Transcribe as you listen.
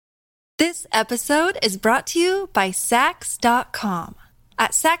This episode is brought to you by Sax.com.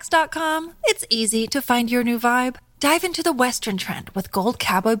 At Sax.com, it's easy to find your new vibe. Dive into the Western trend with gold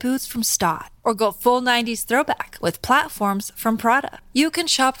cowboy boots from Stott, or go full 90s throwback with platforms from Prada. You can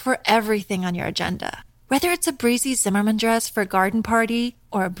shop for everything on your agenda, whether it's a breezy Zimmermann dress for a garden party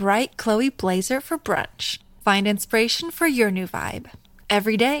or a bright Chloe blazer for brunch. Find inspiration for your new vibe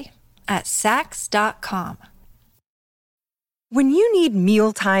every day at Sax.com. When you need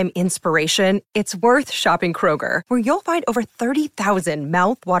mealtime inspiration, it's worth shopping Kroger, where you'll find over 30,000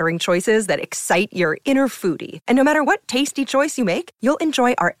 mouth-watering choices that excite your inner foodie. And no matter what tasty choice you make, you'll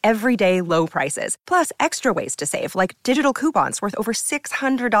enjoy our everyday low prices, plus extra ways to save, like digital coupons worth over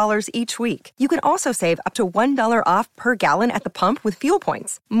 $600 each week. You can also save up to $1 off per gallon at the pump with fuel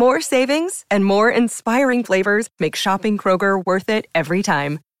points. More savings and more inspiring flavors make shopping Kroger worth it every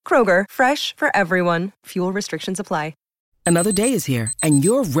time. Kroger, fresh for everyone. Fuel restrictions apply. Another day is here, and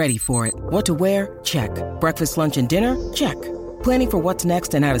you're ready for it. What to wear? Check. Breakfast, lunch, and dinner? Check. Planning for what's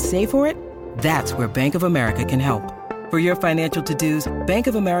next and how to save for it? That's where Bank of America can help. For your financial to-dos, Bank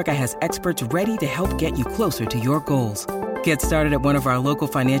of America has experts ready to help get you closer to your goals. Get started at one of our local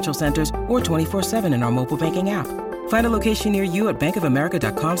financial centers or 24/7 in our mobile banking app. Find a location near you at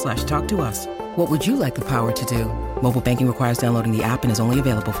bankofamerica.com/talktous. What would you like the power to do? Mobile banking requires downloading the app and is only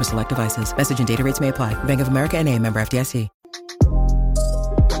available for select devices. Message and data rates may apply. Bank of America N.A., member FDIC.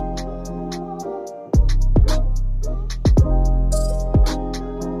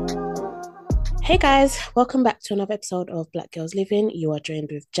 Hey guys, welcome back to another episode of Black Girls Living. You are joined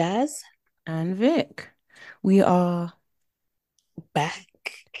with Jazz and Vic. We are back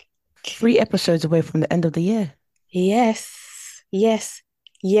 3 episodes away from the end of the year. Yes.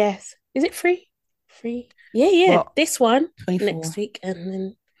 Is it free? Yeah. Well, this one 24. Next week,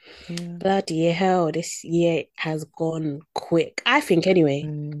 and then bloody hell, this year has gone quick. I think anyway.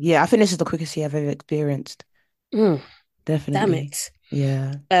 Yeah, I think this is the quickest year I've ever experienced. Definitely. Damn it.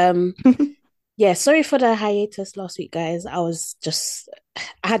 Yeah. Yeah. Sorry for the hiatus last week, guys. I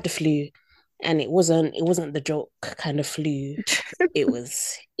had the flu, and it wasn't the joke kind of flu. It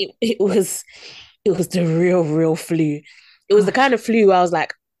was the real flu. It was the kind of flu I was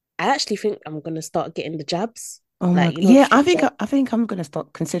like, I actually think I'm gonna start getting the jabs. Oh my God. Yeah, I think I'm gonna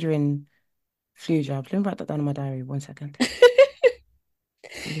start considering flu jabs. Let me write that down in my diary. 1 second.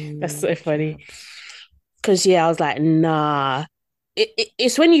 That's so funny. Because I was like, nah.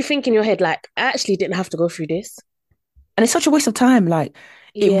 It's when you think in your head, like, I actually didn't have to go through this. And it's such a waste of time. Like,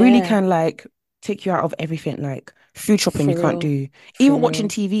 it really can like take you out of everything. Like food shopping, you can't do. Even watching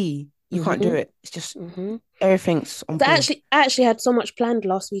TV, you can't do it. It's just everything's on pause. I actually had so much planned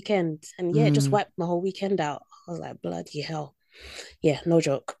last weekend, and it just wiped my whole weekend out. I was like, bloody hell. Yeah, no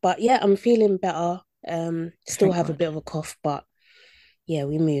joke. But yeah, I'm feeling better. Still have a bit of a cough, but yeah,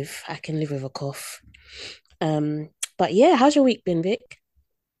 we move. I can live with a cough. But yeah, how's your week been, Vic?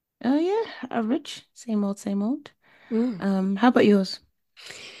 Yeah, average. Same old. How about yours?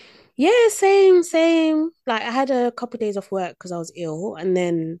 Yeah, same. Like, I had a couple of days off work because I was ill, and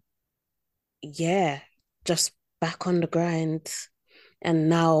then just back on the grind, and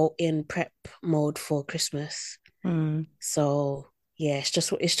now in prep mode for Christmas. So yeah, it's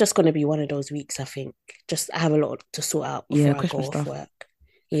just gonna be one of those weeks, I think. I have a lot to sort out before I Christmas go stuff. off work.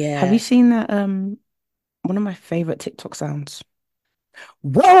 Yeah. Have you seen that? One of my favorite TikTok sounds.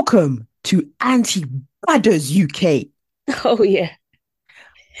 Welcome to Anti-Badders UK. Oh yeah.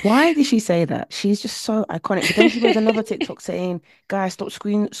 Why did she say that? She's just so iconic. But then she made another TikTok saying, "Guys, stop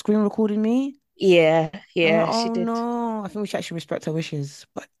screen recording me." Yeah, Like, she oh did. no, I think we should actually respect her wishes.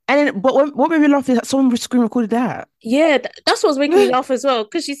 But what made me laugh is that someone screen recorded that. Yeah, that's what's making me laugh as well.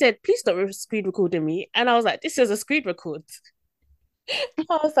 Because she said, "Please stop screen recording me," and I was like, "This is a screen record."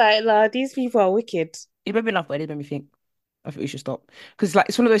 I was like, "Nah, these people are wicked." It made me laugh, but it did make me think. I think we should stop because like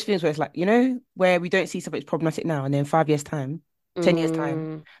it's one of those things where it's like where we don't see something that's problematic now, and then 5 years time, 10 years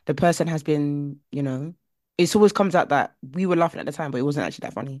time, the person has been it always comes out that we were laughing at the time, but it wasn't actually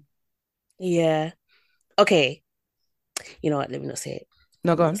that funny. Yeah. Okay. You know what? Let me not say it.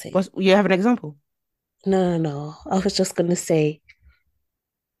 No, go on. You have an example? No. I was just gonna say,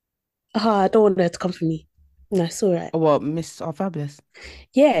 I don't want her to come for me. No, it's all right. Oh, what, Miss Our Fabulous?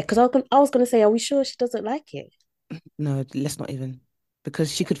 Yeah, because I was gonna say, are we sure she doesn't like it? No, let's not even,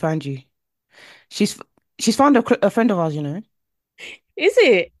 because she could find you. She's found a friend of ours, Is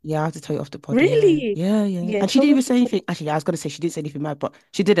it? Yeah, I have to tell you off the pod. Really? Yeah. And she didn't even say anything. Actually, I was gonna say she didn't say anything bad, but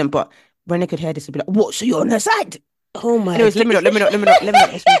she didn't. But when they could hear this, they'd be like, "What? So you're on her side?" Oh my. Anyways, let me not. Let's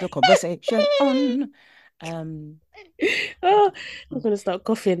move the conversation on. Oh, I'm gonna start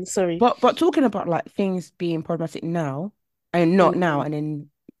coughing. Sorry. But talking about like things being problematic now and not now, and then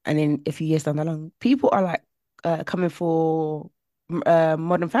And then a few years down the line, people are like coming for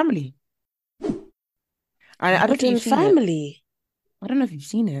Modern Family. I don't think Modern you've seen it. Family. I don't know if you've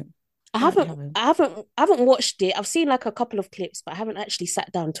seen it. I Feel like you haven't haven't. I haven't watched it. I've seen like a couple of clips, but I haven't actually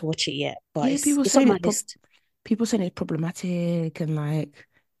sat down to watch it yet. But Yeah, it's on my list. people saying it's problematic and like,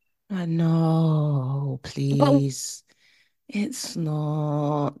 no, But please. It's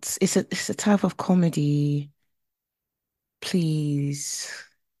not. It's a type of comedy. Please.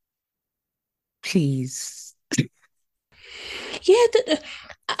 Please. yeah,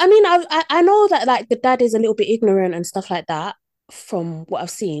 I mean, I know that like the dad is a little bit ignorant and stuff like that from what I've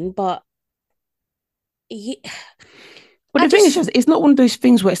seen, but he, But I the thing is just just it's not one of those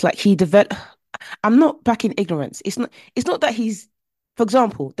things where it's like he developed. I'm not back in ignorance. It's not that he's for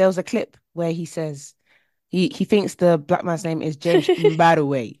example, there was a clip where he says he thinks the black man's name is James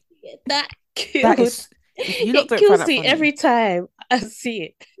Mbadaway. that That killed. is you lot It don't find kills that me funny. every time I see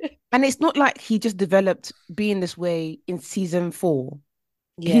it. And it's not like he just developed being this way in season 4.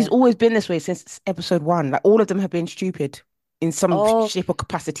 He's Yeah. always been this way since episode 1. Like all of them have been stupid in some Oh, shape or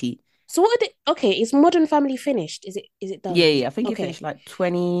capacity. so what are they? Okay, is Modern Family finished? Is it Yeah, done? yeah. I think he Okay. finished like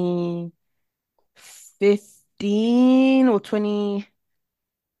 2015 or 20.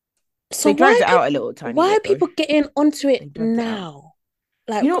 So They dragged it out a little tiny why are bit though. people getting onto it They dragged it out. now?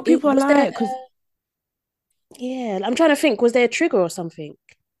 Like, You know what people are was there? like? Because Yeah, I'm trying to think. Was there a trigger or something?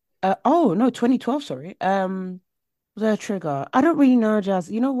 oh no, 2012. Sorry. Was there a trigger? I don't really know, Jazz.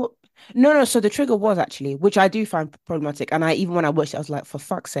 You know what? No, no. So the trigger was actually, which I do find problematic, and I even when I watched it, I was like, for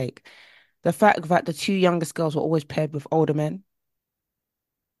fuck's sake, the fact that the two youngest girls were always paired with older men.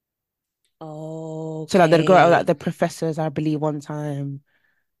 So like they'd go out like Okay. the professors, I believe, one time,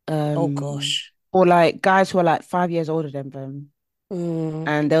 Oh um, gosh. or like guys who are like 5 years older than them, Mm,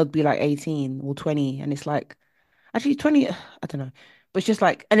 and they'll be like 18 or 20, and it's like actually 20, I don't know, but it's just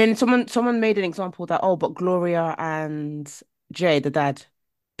like, and then someone made an example that but Gloria and Jay, the dad,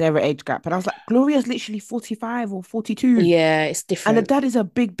 they're an age gap, and I was like, Gloria's literally 45 or 42, yeah, it's and the different. dad is a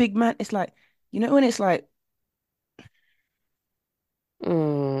big man. It's like when it's like,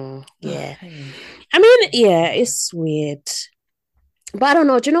 Yeah. anyway, I mean, yeah, it's weird. But I don't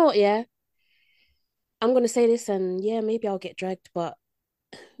know. Do you know what? Yeah, I'm gonna say this, and yeah, maybe I'll get dragged, but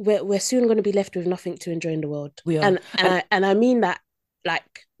we're soon gonna be left with nothing to enjoy in the world, we are, and and I mean that like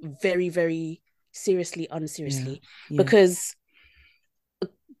very very seriously, yeah, unseriously, yeah. because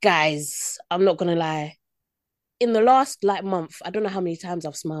guys, I'm not gonna lie. In the last like month, I don't know how many times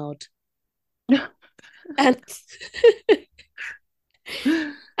I've smiled, and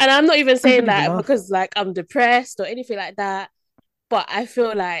and I'm not even I saying really that laugh. because like I'm depressed or anything like that. But I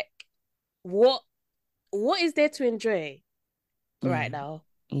feel like what what is there to enjoy Yeah, right now?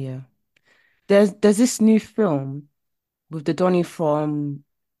 yeah. There's this new film with the Donny from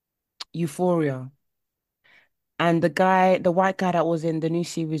Euphoria and the white guy that was in the new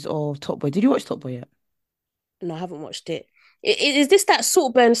series of Top Boy. Did you watch Top Boy yet? No, I haven't watched it. Is this that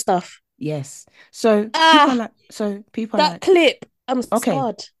Saltburn stuff? Yes. So Ah, people are that like, clip. I'm okay,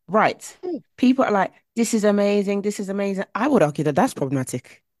 scarred. right. People are like, this is amazing, this is amazing. I would argue that that's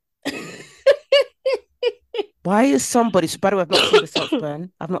problematic. Why is somebody, so by the way, I've not seen the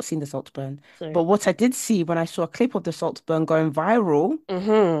Saltburn. I've not seen the Saltburn. But Sorry. what I did see when I saw a clip of the Saltburn going viral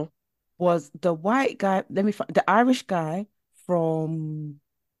Mm-hmm. was the white guy, let me find the Irish guy from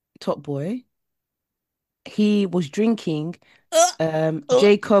Top Boy. He was drinking Uh,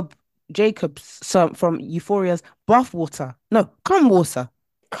 uh, Jacob's some from Euphoria's bath water. No, cum water.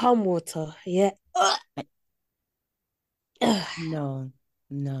 calm water. Yeah. No,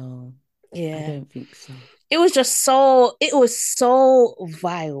 no, I Yeah. don't think so. It was so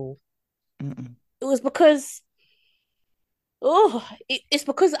vile. Mm-mm. It was because it's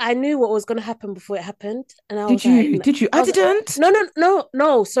because I knew what was going to happen before it happened, and I Did was like, you? Did you? I I was didn't.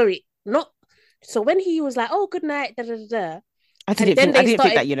 no, sorry, not. So when he was like, "Oh, good night," da da da, da, and then I they didn't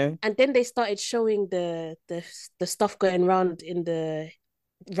think started, that. and then they started showing the stuff going round in the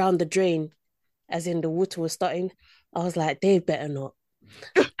round the drain, as in the water was starting. I was like, they better not.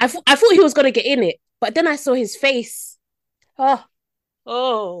 I thought he was gonna get in it, but then I saw his face. Oh,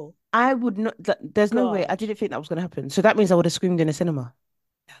 oh I would not. There's no way. God. I didn't think that was going to happen. So that means I would have screamed in a cinema.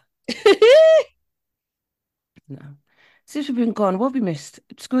 No. Since we've been gone, what have we missed?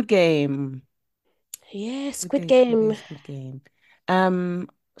 Squid Game. Yeah, Squid Squid Game. Squid Game. Game. Squid Game. Um.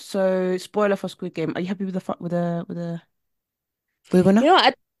 So spoiler for Squid Game. Are you happy with the You winner?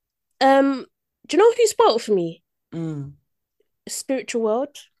 know, do you know who spoke for me? Mm. Spiritual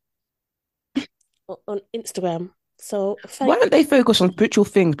World on Instagram. So Why thank. don't they focus on spiritual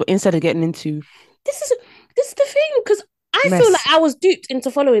things, but instead of getting into This is this is the thing because I feel like Mess. I was duped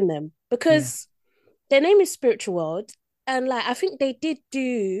into following them Yeah. because their name is Spiritual World, and like I think they did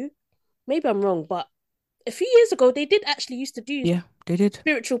do. Maybe I'm wrong, but a few years ago they did actually used to do Yeah, they did.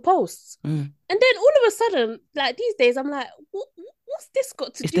 spiritual posts, Mm. and then all of a sudden, like these days, I'm like, what's this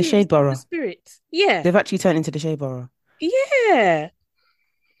got to It's the do Shade with the Borough. spirit? Yeah, They've actually turned into the Shade Borough. yeah.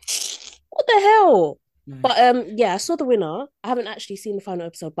 What the hell? But Nice. yeah, I saw the winner. I haven't actually seen the final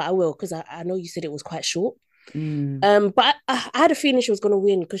episode, but I will because I know you said it was quite short. Mm. But I had a feeling she was gonna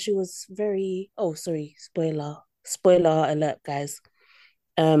win because she was very. Oh, sorry, spoiler alert, guys.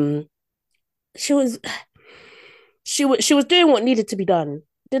 Um, she was she was doing what needed to be done.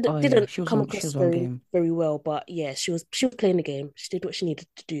 Oh yeah, Didn't come she across was on very game. very well, but yeah, she was playing the game. She did what she needed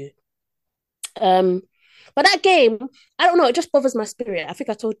to do. Um, but that game, I don't know, it just bothers my spirit. I think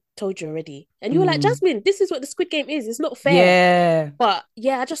I told you already, and you were like, Mm. Jasmine, this is what the Squid Game is. It's not fair. Yeah. But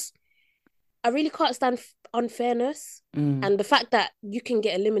yeah, I really can't stand unfairness Mm. and the fact that you can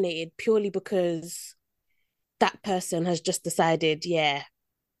get eliminated purely because that person has just decided, yeah,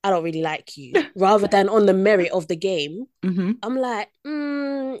 I don't really like you, rather than on the merit of the game. Mm-hmm. I'm like,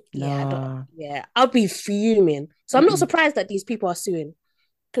 yeah, I don't, Nah. yeah, I'll be fuming. So I'm not Mm-mm. surprised that these people are suing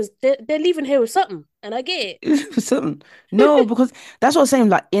because they're leaving here with something, and I get For something. No, because that's what I'm saying.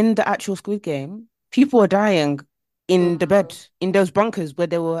 Like in the actual Squid Game, people were dying in the bed, it. in those bunkers where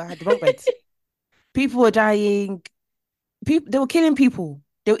they were had the bunk beds. People were dying. People they were killing people.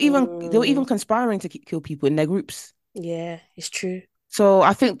 They were even conspiring to kill people in their groups. Yeah, it's true. So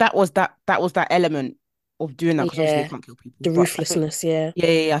I think that was that element of doing that because obviously they Yeah, can't kill people. the But I think ruthlessness. Yeah.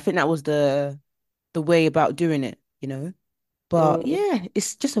 yeah, I think that was the way about doing it, you know. But Mm. yeah,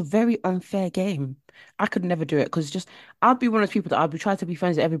 it's just a very unfair game. I could never do it because just I'd be one of those people that I'd be trying to be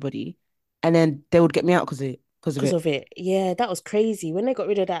friends with everybody, and then they would get me out because of Because it. of it. Yeah, that was crazy. When they got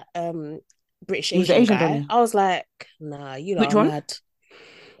rid of that British It was the Asian Asian guy, Donny. I was like, nah, you lot Which are one? mad.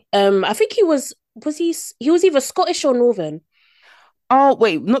 I think he was either Scottish or Northern. Oh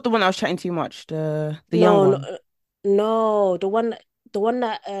wait, not the one I was chatting too much. The young No, no, one. no, the one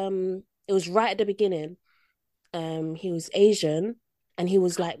that it was right at the beginning. He was Asian and he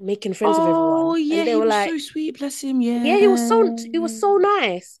was like making friends with Oh everyone. yeah, And they he were was like, so sweet, bless him. yeah, Yeah, he was so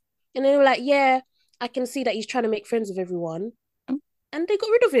nice. And they were like, yeah, I can see that he's trying to make friends with everyone. Mm, And they got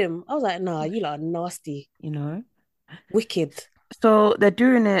rid of him. I was like, nah, you gosh, lot are nasty, you know. wicked. So they're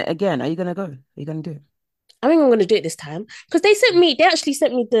doing it again. Are you gonna go? Are you gonna do it? I think I'm gonna do it this time because they actually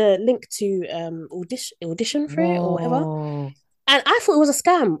sent me the link to audition for it or whatever, Whoa. and I thought it was a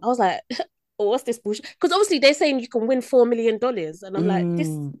scam. I was like, oh, what's this bullshit? Because obviously they're saying you can win $4 million, and I'm like,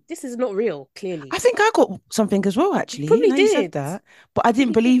 this Mm. this is not real. I Clearly, think I got something as well, you actually. probably Now you said did. that, but I You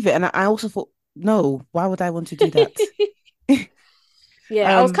didn't probably did. believe it, and I also thought, no, why would I want to do that?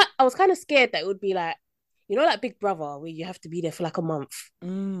 Yeah, Um, I was kind of scared that it would be like, like Big Brother where you have to be there for like a month.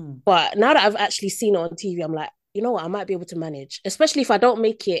 mm, But now that I've actually seen it on TV, I'm like, you know what, I might be able to manage, especially if I don't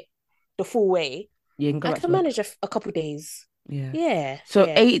make it the full way. yeah, you can go I back to can work. manage a couple of days. Yeah. Yeah,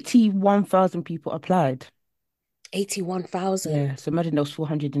 So yeah. 81,000 people applied. Yeah. 81,000. So imagine there was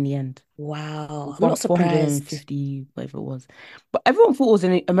 400 in the end. Wow. I'm Four, not surprised. 450, whatever it was. But everyone thought it was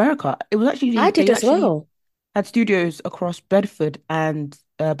in America. It was I actually, did they as actually well. had studios across Bedford and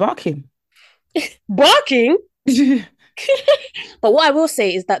Barking. Barking. But what I will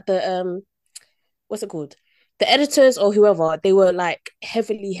say is that what's it called? The editors or whoever, they were like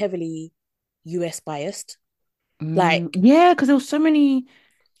heavily, heavily US biased. Like, Yeah, because there was so many.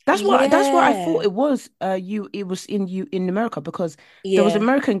 That's what I thought yeah, it was. It was in America because there was an yeah,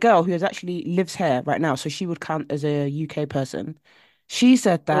 American girl who has actually lives here right now, so she would count as a UK person. She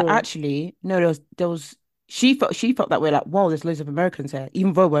said that mm, actually no, there was she felt that way like wow, there's loads of Americans here,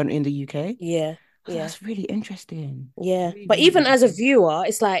 even though we're in the UK. I yeah, was like, yeah, that's really interesting, yeah. really But really even as a interesting. viewer,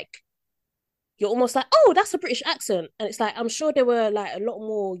 it's like you're almost like, oh, that's a British accent. And it's like, I'm sure there were like a lot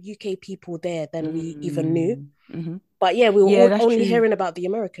more UK people there than we even knew. Hmm. But yeah, we were Yeah, all that's only true. hearing about the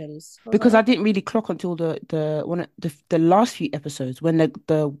Americans. I was like, Because I okay. didn't really clock until the last few episodes when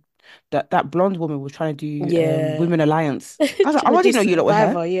that blonde woman was trying to do Yeah. Women Alliance. I was like, Trying oh, to I do didn't know you lot were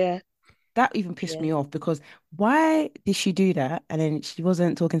here. Survivor. Yeah. That even pissed Yeah. me off because why did she do that? And then she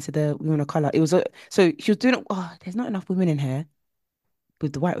wasn't talking to the women of color. It was so she was doing it. Oh, there's not enough women in here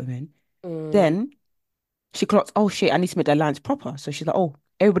with the white women. Mm, Then she clocked. Oh shit, I need to make the alliance proper. So she's like, oh,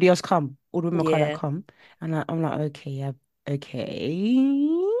 everybody else come. All the women of color yeah. come. And I'm like, okay, yeah,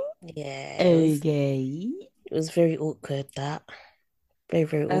 okay, Yeah. okay. It was very awkward that. Very,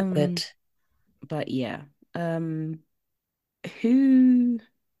 very awkward. Um, but yeah. Um, who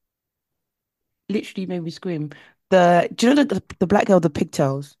literally made me scream? Do you know the black girl, with the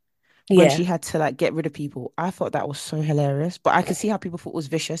pigtails? when Yeah. she had to like get rid of people. I thought that was so hilarious. But I could see how people thought it was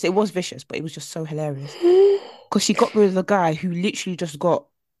vicious. It was vicious, but it was just so hilarious. Because she got rid of the guy who literally just got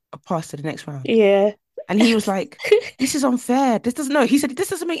a pass to the next round. Yeah. And he was like, this is unfair. This doesn't know. He said, this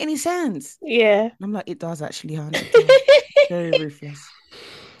doesn't make any sense. Yeah. And I'm like, it does actually, hon. It does. Very ruthless.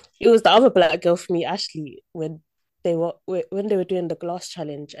 It was the other black girl for me, Ashley, when they were doing the glass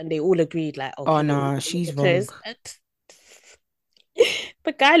challenge and they all agreed, like, Oh okay, look, no, we're gonna she's get wrong. close.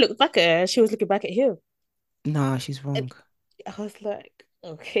 The guy looked back at her, she was looking back at him. Nah, she's And wrong. I was like,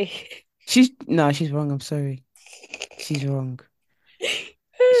 okay. She's wrong. I'm sorry. She's wrong.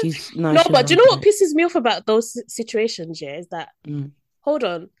 No, She's but do wrong you know for what that. pisses me off about those situations? Yeah, is that Mm, hold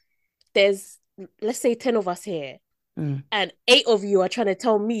on, there's let's say 10 of us here, mm, and 8 of you are trying to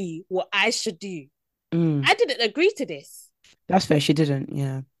tell me what I should do. mm. I didn't agree to this. That's fair. She didn't.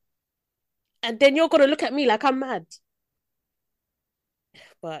 Yeah. And then you're gonna look at me like I'm mad.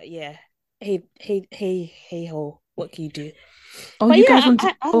 But yeah, hey ho, what can you do? Oh, But you yeah, guys want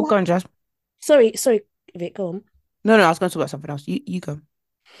to? I Oh, like. go on, Jazz. Sorry, Vic, go on. No, I was going to talk about something else. You go.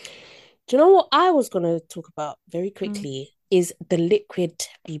 Do you know what I was gonna talk about very Mm. quickly is the liquid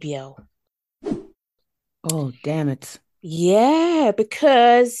BBL. Oh, damn it. Yeah,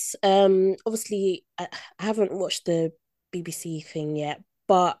 because obviously I haven't watched the BBC thing yet,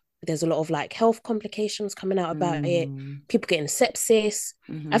 but there's a lot of like health complications coming out about it. Mm, People getting sepsis.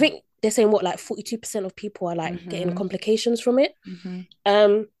 I mm-hmm, think they're saying what like 42% of people are like getting mm-hmm, complications from it. mm-hmm,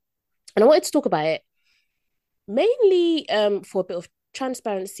 Um, and I wanted to talk about it mainly for a bit of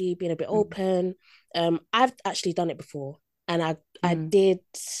transparency, being a bit open. I've actually done it before, and I mm. did,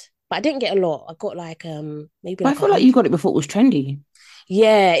 but I didn't get a lot. I got like maybe But I like a feel like you hundred. got it before it was trendy.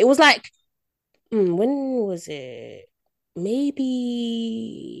 Yeah, it was like when was it?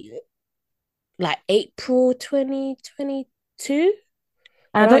 Maybe like April 2022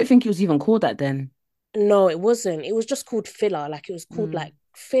 And I don't around. think it was even called that then. No, it wasn't. It was just called filler. Like it was called Mm. like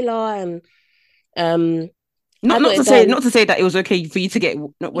filler, and um, I Not got not it to say done. not to say that it was okay for you to get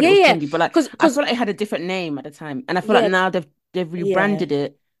not when it Yeah, was yeah, trendy, but like I because feel like it had a different name at the time, and I feel like yeah, now they've yeah, rebranded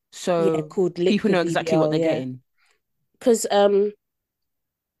it yeah, so called people liquid know exactly what BBL. they're Yeah, getting. because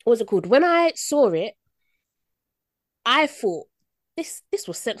what's it called? When I saw it, I thought this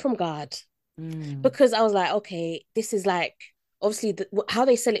was sent from God Mm, because I was like, okay, this is like obviously how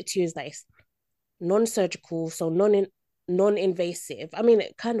they sell it to you is that it's non-surgical, so non-invasive. I mean,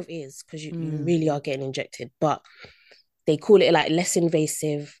 it kind of is because you mm, really are getting injected, but they call it like less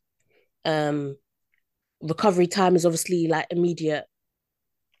invasive. Um, recovery time is obviously like immediate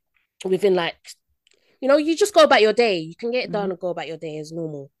within like you just go about your day. You can get it done mm. and go about your day as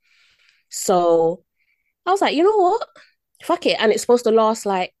normal. So I was like, you know what? Fuck it. And it's supposed to last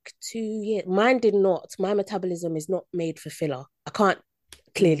like 2 years. Mine did not. My metabolism is not made for filler. I can't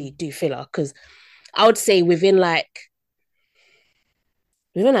clearly Mm. do filler because I would say within like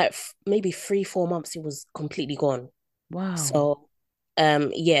maybe 3-4 months it was completely gone. Wow. So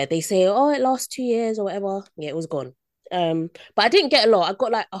yeah, they say, oh, it lasts 2 years or whatever. Yeah, it was gone. But I didn't get a lot. I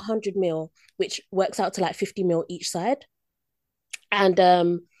got like 100 ml, which works out to like 50 ml each side. And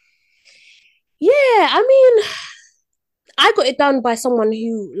yeah, I mean, I got it done by someone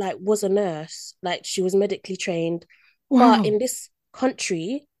who like was a nurse, like she was medically trained. But in Wow. this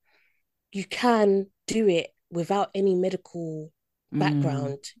country, you can do it without any medical Mm,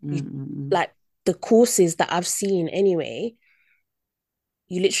 background. mm, You mm, mm. like the courses that I've seen anyway,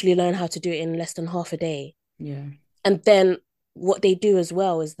 you literally learn how to do it in less than half a day. Yeah. And then what they do as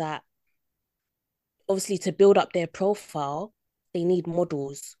well is that obviously to build up their profile, they need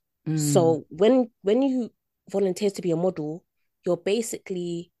models. Mm, So when you volunteer to be a model, you're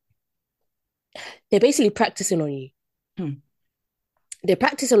basically they're basically practicing on you. mm, They're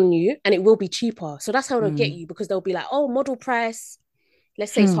practicing on you and it will be cheaper. So that's how they'll get mm, you because they'll be like, oh, model price,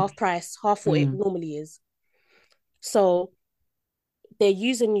 let's say it's mm, half price, half what it mm. normally is. So they're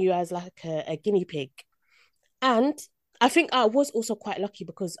using you as like a guinea pig. And I think I was also quite lucky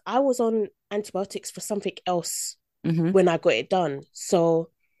because I was on antibiotics for something else Mm-hmm. when I got it done. So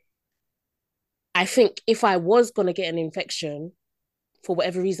I think if I was going to get an infection, for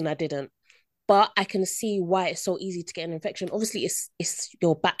whatever reason, I didn't. But I can see why it's so easy to get an infection. Obviously, it's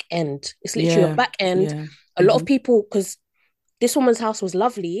your back end. It's literally your Yeah. back end. Yeah. A lot of Mm-hmm. people, because this woman's house was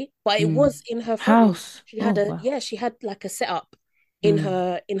lovely, but it Mm. was in her front room. House. She had Oh wow. she had like a setup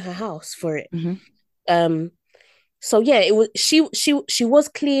Mm. in her house for it. Mm-hmm. Um, so yeah, it was she was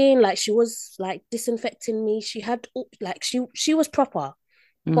clean, like she was like disinfecting me. She had like she was proper,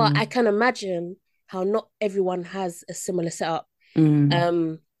 but I Mm. can imagine how not everyone has a similar setup. Mm.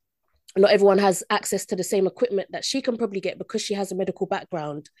 Um, not everyone has access to the same equipment that she can probably get because she has a medical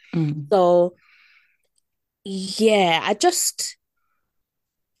background. Mm. So yeah,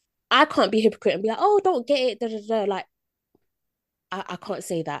 I can't be a hypocrite and be like, oh, don't get it. Da, da, da. Like I can't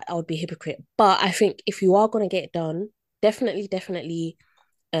say that. I would be a hypocrite. But I think if you are gonna get it done, definitely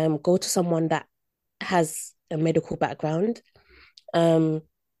go to someone that has a medical background. Um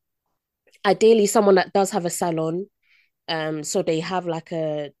Ideally someone that does have a salon. So they have like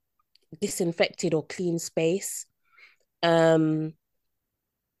a disinfected or clean space. Um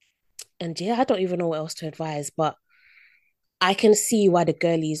and yeah, I don't even know what else to advise, but I can see why the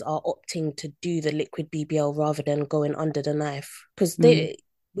girlies are opting to do the liquid BBL rather than going under the knife because Mm.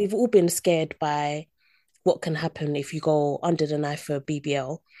 we've all been scared by what can happen if you go under the knife for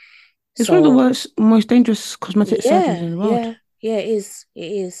BBL. It's one of the So worst, most dangerous cosmetic surgeries yeah, in the world. yeah, it is.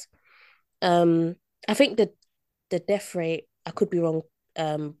 It is. Um, I think the death rate, I could be wrong,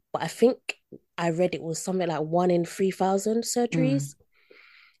 but I think I read it was something like 1 in 3,000 Mm. surgeries.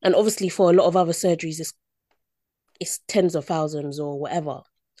 And obviously for a lot of other surgeries, it's tens of thousands or whatever,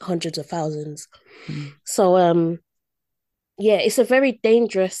 hundreds of thousands. Mm. So yeah, it's a very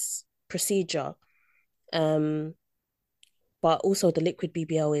dangerous procedure. Um, but also the liquid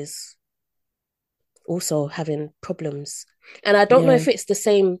BBL is also having problems. And I don't know Yeah. if it's the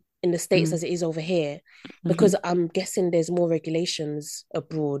same in the States Mm. as it is over here, because Hmm. I'm guessing there's more regulations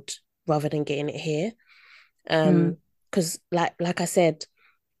abroad rather than getting it here. Mm. Because like I said,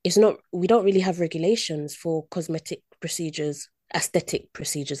 it's not we don't really have regulations for cosmetic procedures, aesthetic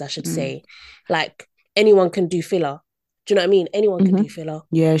procedures, I should Mm. say. Like anyone can do filler. Do you know what I mean? Anyone can Hmm. do filler.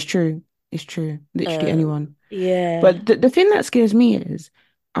 Yeah, it's true. It's true. Literally anyone. Yeah, But the thing that scares me is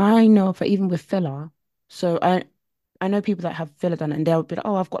I know for even with filler, so I know people that have filler done and they'll be like,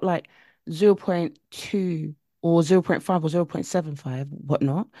 oh, I've got like zero point 0.2 or zero point 0.5 or 0.75,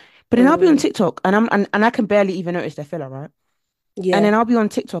 whatnot. But then I'll be on mm, TikTok and I can barely even notice their filler, right? And yeah, then I'll be on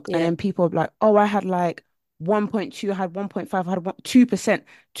TikTok and yeah, then people are like, oh, I had like 1.2, I had 1.5, I had 2%,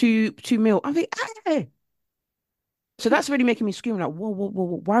 2 mil. I'm like, hey. So that's really making me scream like, whoa, whoa, whoa,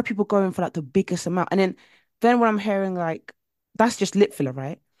 whoa, why are people going for like the biggest amount? And then when I'm hearing like that's just lip filler,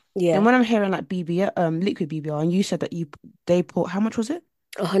 right? Then yeah. when I'm hearing like BBL, liquid BBL, and you said that they put how much was it?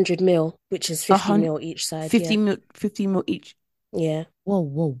 100 mil, which is A 50 hundred mil each side. fifty Yeah, mil, 50 mil each. yeah. Whoa,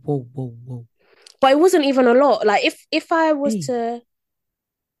 whoa, whoa, whoa, whoa. But it wasn't even a lot. Like if I was Hey. to,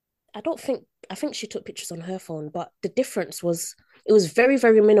 I don't think I think she took pictures on her phone, but the difference was it was very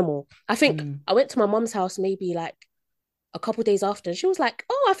minimal. I think Mm. I went to my mom's house maybe like a couple days after, and she was like,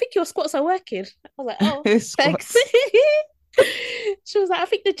 "Oh, I think your squats are working." I was like, "Oh, thanks." Squats. She was like, "I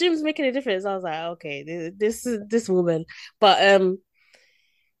think the gym's making a difference." I was like, "Okay, this woman." But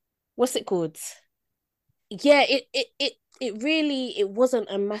what's it called? Yeah, it really it wasn't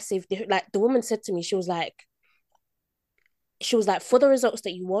a massive like the woman said to me, she was like, for the results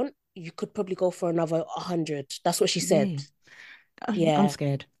that you want, you could probably go for another 100. That's what she said. Yeah. I'm Yeah,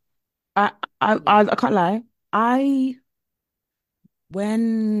 scared. I, yeah, I can't lie. I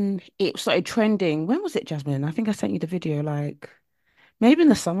When it started trending, when was it, Jasmine? I think I sent you the video, like maybe in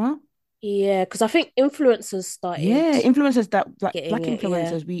the summer. yeah. Because I think influencers started Yeah, influencers that like getting black it. Yeah,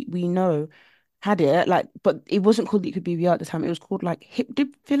 influencers we know had it, like, but it wasn't called Liquid BBR at the time. It was called like hip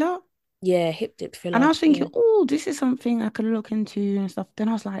dip filler. yeah. Hip dip And I filler. was thinking, Yeah. oh, this is something I could look into and stuff. Then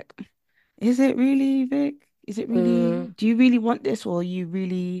I was like, is it really, Vic? Is it really, Mm, do you really want this, or are you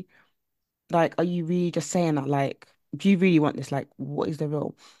really just saying that? Like, do you really want this? Like, what is the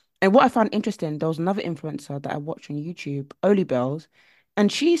real? And what I found interesting, there was another influencer that I watched on YouTube, Oli Bells,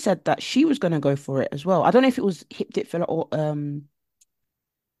 and she said that she was gonna go for it as well. I don't know if it was hip dip filler or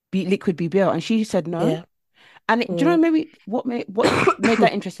liquid BBL, and she said no. yeah. And do you know Mm. maybe what made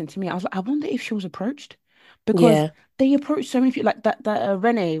that interesting to me? I was like, I wonder if she was approached because Yeah. they approached so many people, like that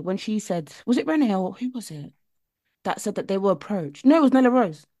Renee, when she said, was it Renee or who was it that said that they were approached? No, it was Nella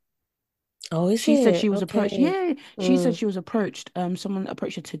Rose. Oh, is She said it? she was approached. Okay. Yeah, she said Mm. she was approached. Someone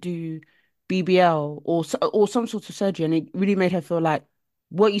approached her to do BBL or some sort of surgery, and it really made her feel like,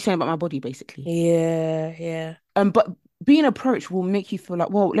 what are you saying about my body, basically? Yeah, yeah. But being approached will make you feel like,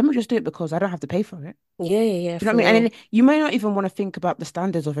 well, let me just do it because I don't have to pay for it. Yeah, yeah, yeah, Do you know for what I mean? And real. then you may not even want to think about the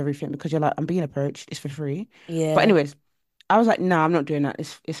standards of everything because you're like, I'm being approached, it's for free. But Yeah. anyways, I was like, no, I'm not doing that.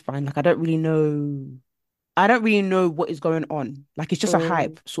 It's fine. Like I don't really know what is going on. Like it's just a Mm.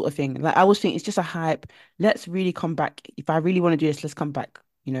 hype sort of thing. Like I always think it's just a hype. Let's really come back. If I really want to do this, let's come back,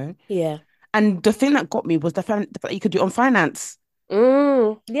 you know? Yeah. And the thing that got me was the fact that you could do it on finance.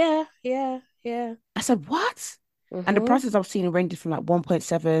 Mm. Yeah, yeah, yeah. I said, what? And the Mm-hmm. prices I've seen ranged from like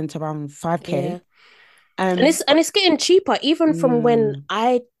 1.7 to around Yeah. 5K. And it's But getting cheaper even from when mm,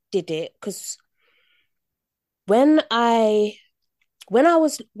 I did it because when I when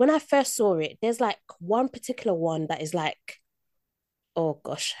I first saw it, there's like one particular one that is like, oh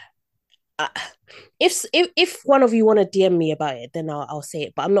gosh, uh, if one of you want to DM me about it, then I'll say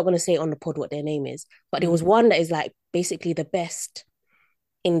it. But I'm not gonna say it on the pod what their name is. But there was Mm-hmm. one that is like basically the best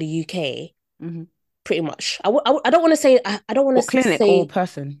in the UK, Mm-hmm. pretty much. I don't want to say I don't want What to clinic or say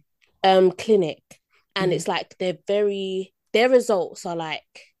person? clinic, and Mm-hmm. it's like their results are like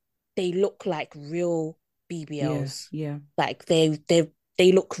they look like real Yeah, BBLs, yeah. like they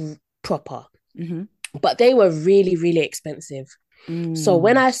look proper, Mm-hmm. but they were really really expensive. So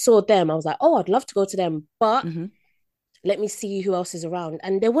when Mm. I saw them, I was like, oh, I'd love to go to them, but Mm-hmm. let me see who else is around.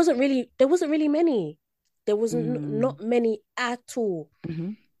 And there wasn't really many. There wasn't Mm. not many at all.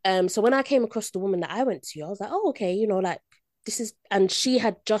 Mm-hmm. So when I came across the woman that I went to, I was like, oh, okay, like this is, and she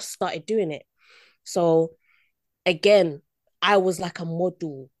had just started doing it. So again, I was like a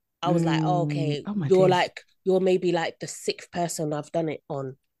model. I was like, oh, Mm. okay, Oh my days. you're maybe like the sixth person I've done it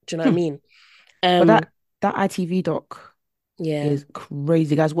on. Do you know what I Hmm. mean? But Um, that ITV doc yeah, is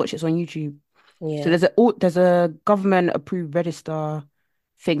crazy, guys. Watch it. It's on YouTube. So yeah, there's a government approved register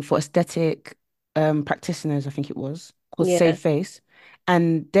thing for aesthetic practitioners, I think it was, called Save yeah. Face.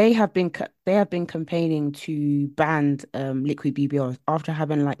 And they have been campaigning to ban liquid BBLs after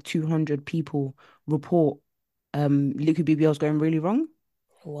having like 200 people report liquid BBLs going really wrong.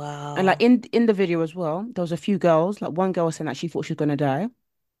 And like Wow. in the video as well, there was a few girls, like one girl was saying that she thought she was gonna die.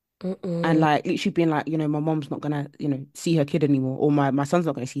 And Mm-mm. like literally being like, my mom's not gonna, see her kid anymore, or my son's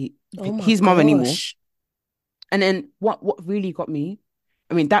not gonna see Oh my his mom anymore. gosh. And then what really got me,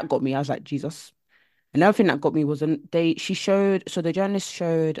 I mean, that got me. I was like, Jesus. Another thing that got me was she showed, so the journalist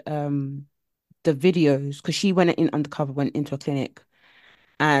showed the videos because she went in undercover, went into a clinic,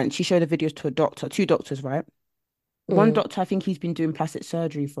 and she showed the videos to a doctor, two doctors, right? One Mm. doctor, I think he's been doing plastic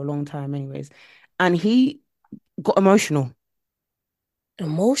surgery for a long time, anyways, and he got emotional.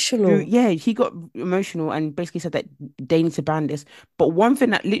 Emotional. Yeah, he got emotional and basically said that they need to ban this. But one thing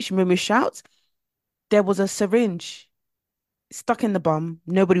that literally made me shout, there was a syringe stuck in the bum.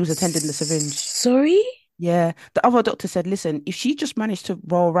 Nobody was attending the syringe. Sorry? Yeah. The other doctor said, listen, if she just managed to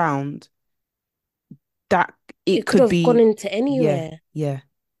roll around, that It it could could have gone be, into yeah, anywhere. yeah,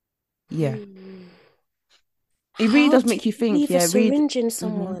 yeah. Hmm. It really How does do make you you think. leave a Yeah, syringe in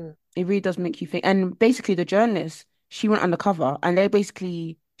hmm someone? It really does make you think. And basically, the journalist, she went undercover and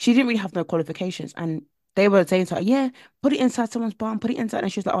she didn't really have no qualifications. And they were saying to her, yeah, put it inside someone's bum, put it inside.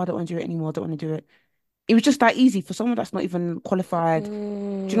 And she was like, oh, I don't want to do it anymore. I don't want to do it. It was just that easy for someone that's not even qualified.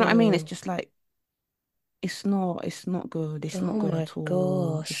 Do you know what I mean? It's Mm. just like, it's not good. It's not Oh good my at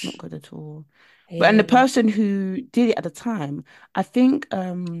all. It's not gosh. good at all. But and the Yeah. person who did it at the time, I think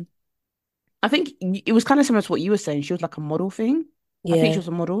I think it was kind of similar to what you were saying. She was like a model thing. I think she Yeah. was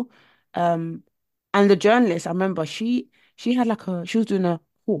a model. Um, and the journalist, I remember she had like she was doing a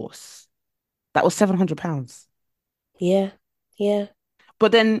course that was £700. Yeah. Yeah.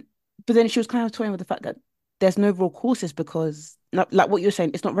 But then she was kind of toying with the fact that there's no real courses because not, like what you're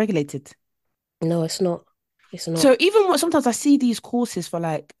saying, it's not regulated. No, it's not. It's not. So even what sometimes I see these courses for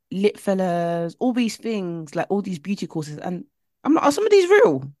like lip fillers, all these things, like all these beauty courses, and I'm like, are some of these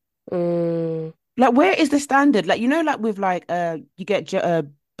real? Mm. Like, where is the standard? Like, like with like you get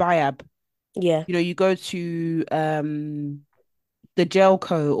Biab, Yeah. you go to the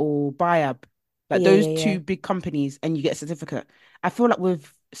Gelco or Biab, like Yeah. those Yeah. Yeah. two big companies, and you get a certificate. I feel like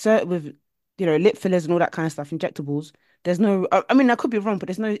with lip fillers and all that kind of stuff, injectables, there's no. I mean, I could be wrong, but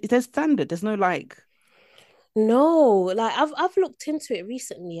there's standard. There's no like. No, like I've looked into it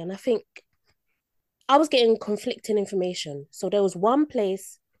recently, and I think I was getting conflicting information. So there was one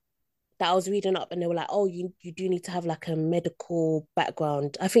place that I was reading up, and they were like, "Oh, you do need to have like a medical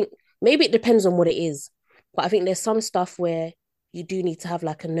background." I think maybe it depends on what it is, but I think there's some stuff where you do need to have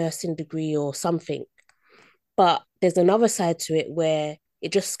like a nursing degree or something. But there's another side to it where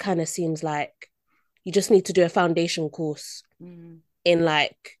it just kind of seems like you just need to do a foundation course Mm, in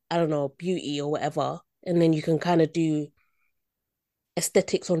like I don't know beauty or whatever, and then you can kind of do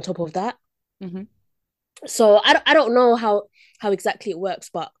aesthetics on top of that. hmm So I don't know how exactly it works,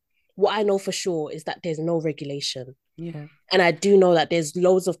 but what I know for sure is that there's no regulation. Yeah. And I do know that there's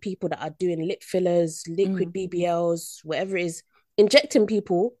loads of people that are doing lip fillers, liquid Mm, BBLs, whatever it is, injecting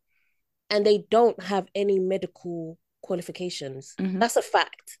people, and they don't have any medical qualifications. hmm That's a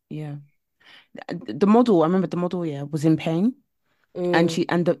fact. Yeah. The model, I remember the model, yeah, was in pain. And Mm,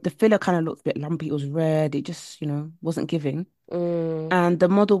 the filler kind of looked a bit lumpy. It was red. It just, wasn't giving. mm, And the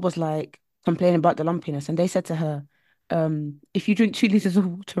model was like complaining about the lumpiness. And they said to her, if you drink 2 liters of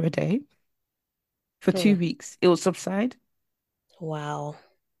water a day for two mm. weeks, it will subside. Wow.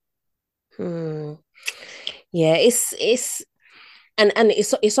 Mm. Yeah, it's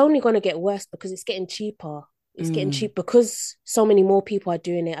only going to get worse because it's getting cheaper. It's getting Mm. cheap because so many more people are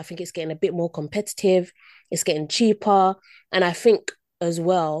doing it. I think it's getting a bit more competitive. It's getting cheaper, and I think as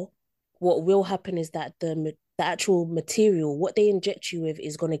well, what will happen is that the actual material, what they inject you with,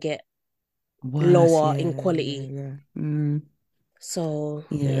 is going to get Worse, lower in yeah, yeah, quality. yeah. Mm. So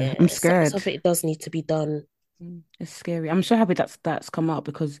Yeah, I'm yeah, scared. something does need to be done. It's scary. I'm so happy that's come up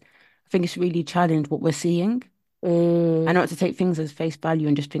because I think it's really challenged what we're seeing. I Mm, know not to take things as face value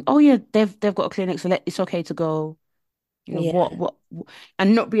and just think, oh yeah, they've got a clinic, so it's okay to go. You know, yeah,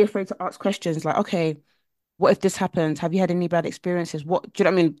 and not be afraid to ask questions like, okay, what if this happens? Have you had any bad experiences? What do you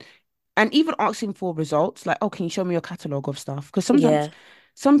know what I mean? And even asking for results, like, oh, can you show me your catalog of stuff? Because sometimes yeah,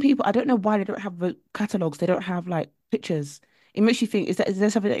 some people, I don't know why they don't have catalogs. They don't have like pictures. It makes you think, is there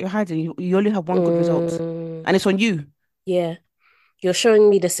something that you're hiding? You only have one good result, mm, and it's on you. yeah. You're showing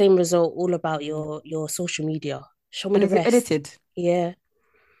me the same result all about Mm. your social media. Show me And the is it rest. edited? Yeah,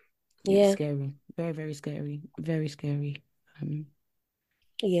 Yeah, it's yeah, scary. Very, very scary. Very scary. Um,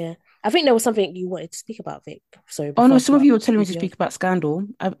 yeah. I think there was something you wanted to speak about, Vic. Sorry, oh no, before I some of cut you were telling me leave to you off. speak about Scandal.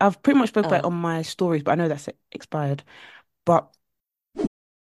 I've pretty much spoke about it Oh, on my stories, but I know that's expired. But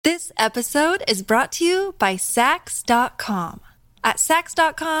This episode is brought to you by Sax.com. At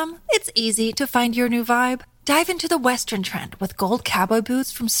Sax.com, it's easy to find your new vibe. Dive into the Western trend with gold cowboy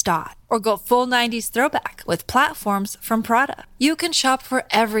boots from Stott, or go full 90s throwback with platforms from Prada. You can shop for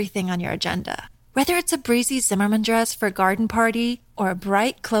everything on your agenda, whether it's a breezy Zimmermann dress for a garden party or a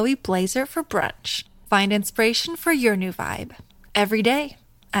bright Chloe blazer for brunch. Find inspiration for your new vibe every day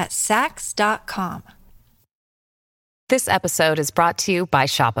at Sax.com. This episode is brought to you by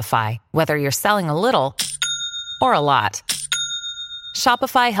Shopify. Whether you're selling a little or a lot,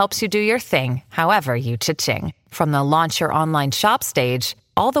 Shopify helps you do your thing, however you cha-ching. From the launch your online shop stage,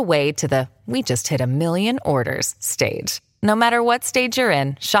 all the way to the we just hit 1 million orders stage. No matter what stage you're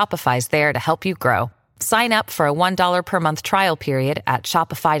in, Shopify's there to help you grow. Sign up for a $1 per month trial period at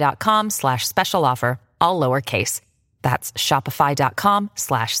shopify.com/special offer, all lowercase. That's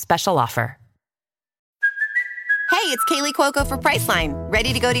shopify.com/special offer. Hey, it's Kaylee Cuoco for Priceline.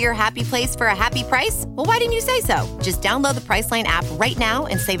 Ready to go to your happy place for a happy price? Well, why didn't you say so? Just download the Priceline app right now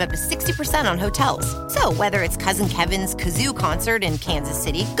and save up to 60% on hotels. So whether it's Cousin Kevin's Kazoo concert in Kansas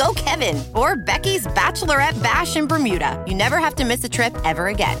City, go Kevin, or Becky's Bachelorette Bash in Bermuda, you never have to miss a trip ever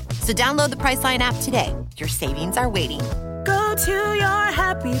again. So download the Priceline app today. Your savings are waiting. Go to your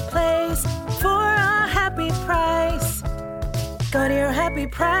happy place for a happy price. Go to your happy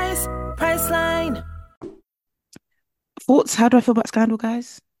price, Priceline. thoughts? How do I feel about Scandal,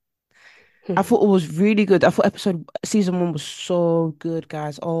 guys? I thought it was really good. I thought episode season one was so good,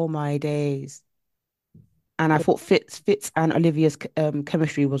 guys. Oh my days. And I thought Fitz and Olivia's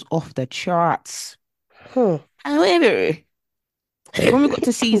chemistry was off the charts. hmm. However, when we got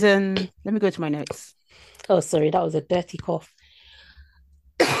to season, let me go to my notes. Oh, sorry, that was a dirty cough.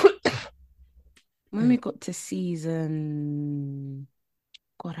 When we got to season,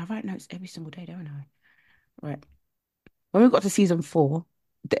 God, I write notes every single day, don't I? Right. When we got to season four,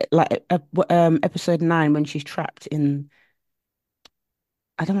 episode 9, when she's trapped in,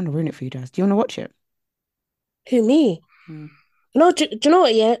 I don't want to ruin it for you guys. Do you want to watch it? Who, me? Hmm. No, do you know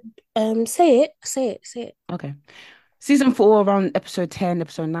what? Yeah, say it. Okay. Season 4, around episode 10,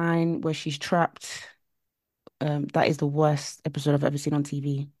 episode 9, where she's trapped. That is the worst episode I've ever seen on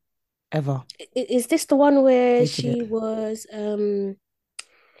TV, ever. Is this the one Hated it.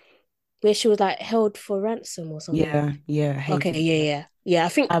 where she was like held for ransom or something? Yeah, yeah, Okay, hated it. yeah, Yeah. yeah, yeah. I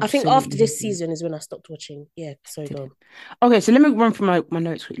think after Absolutely this hated it. season is when I stopped watching. Yeah, sorry, Hated go it. on. Okay, so let me run through my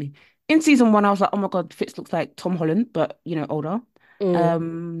notes quickly. In season 1, I was like, oh my God, Fitz looks like Tom Holland, but older.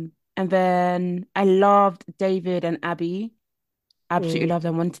 Mm, And then I loved David and Abby. Absolutely mm. loved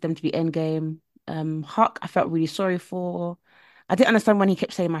them, wanted them to be endgame. Huck, I felt really sorry for. I didn't understand when he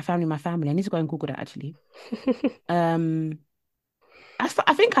kept saying my family, my family. I need to go and Google that actually. Um, I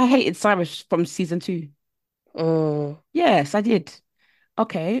think I hated Cyrus from season 2. Mm. Yes, I did.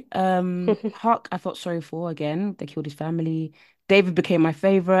 Okay. Huck, I felt sorry for again. They killed his family. David became my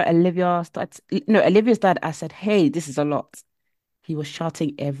favorite. Olivia started, no, Olivia's dad. I said, hey, this is a lot. He was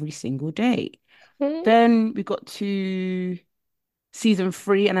shouting every single day. Then we got to season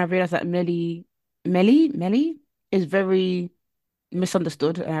 3, and I realized that Melly is very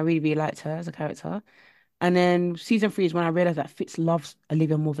misunderstood, and I really, really liked her as a character. And then season 3 is when I realized that Fitz loves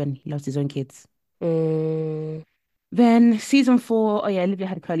Olivia more than he loves his own kids. Mm. Then season 4, oh yeah, Olivia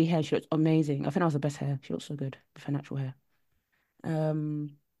had curly hair. She looked amazing. I think that was the best hair. She looked so good with her natural hair.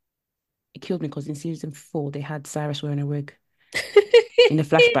 Um, it killed me because in season 4 they had Cyrus wearing a wig. in the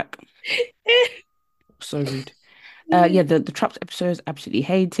flashback. So rude. Yeah, the Trapped episodes, absolutely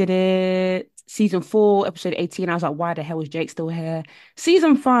hated it. Season 4, episode 18, I was like, why the hell is Jake still here?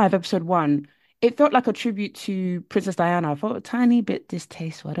 Season 5, episode 1, it felt like a tribute to Princess Diana. I felt a tiny bit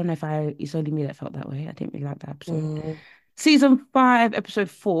distasteful. I don't know if it's only me that felt that way. I didn't really like that episode. Mm. Season 5, episode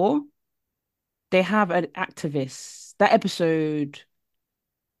 4, they have an activist. That episode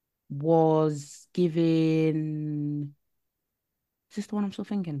was given. Is this the one I'm still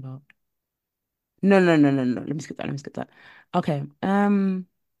thinking about? No, no, no, no, no. Let me skip that. Let me skip that. Okay.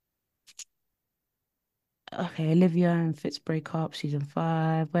 Okay, Olivia and Fitz break up, season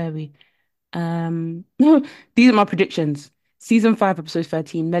 5. Where are we? No, these are my predictions. Season 5, episode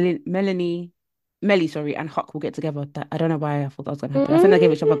 13, Melly, sorry, and Huck will get together. That I don't know why I thought that was gonna happen. I think they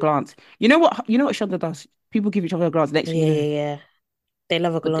gave each other a Mm. glance. You know what Shonda does? People give each other a glance, next thing Yeah, you know. yeah, yeah. They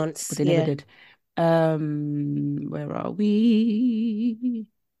love a But glance. they never Yeah. did. Where are we?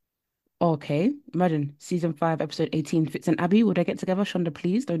 Okay, imagine season 5, episode 18, Fitz and Abby, would they get together? Shonda,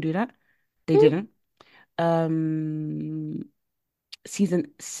 please don't do that. They Mm. didn't. Um,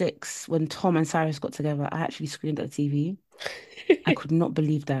 season 6, when Tom and Cyrus got together, I actually screamed at the TV. I could not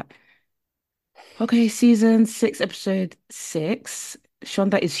believe that. Okay, season 6, episode 6,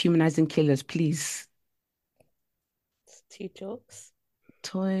 Shonda is humanizing killers, please. Two jokes.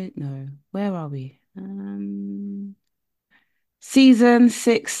 No, where are we? Season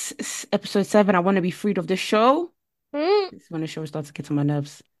 6, episode 7, I want to be freed of this show. Mm. This is when the show started to get on my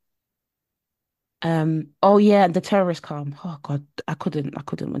nerves. Oh yeah, the terrorists come. Oh God, I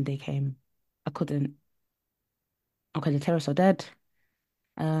couldn't when they came. I couldn't. Okay, the terrorists are dead.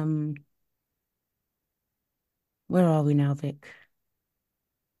 Um, where are we now, Vic?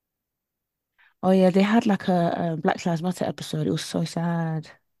 Oh yeah, they had like a Black Lives Matter episode. It was so sad.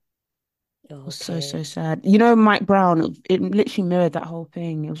 It was so, so Okay. sad. You know, Mike Brown, it literally mirrored that whole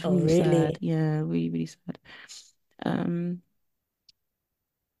thing. It was Oh, really sad. really? Yeah, really, really sad. Um,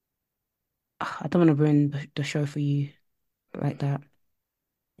 I don't want to ruin the show for you like that.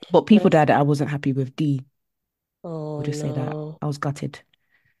 But people But there that I wasn't happy with, D, oh we'll just say that. no. I was gutted.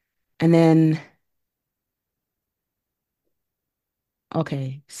 And then,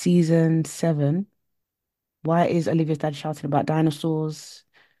 okay, season 7. Why is Olivia's dad shouting about dinosaurs?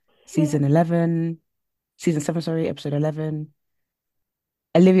 Season 11, season 7, sorry, episode 11.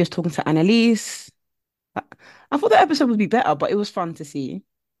 Olivia's talking to Annalise. I, I thought that episode would be better, but it was fun to see.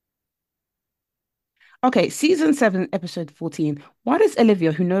 Okay, season 7, episode 14. Why does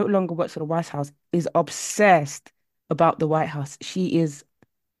Olivia, who no longer works for the White House, is obsessed about the White House? She is,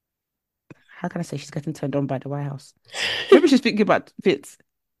 how can I say she's getting turned on by the White House? Maybe she's thinking about Fitz.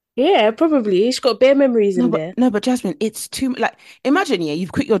 Yeah, probably. She's got bare memories No, in but there. no, but Jasmine, it's too like imagine, yeah,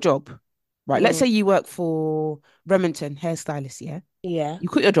 you've quit your job, right? Let's say Mm. you work for Remington hairstylist, yeah. Yeah. You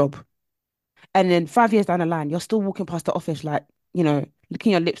quit your job, and then 5 years down the line, you're still walking past the office, like,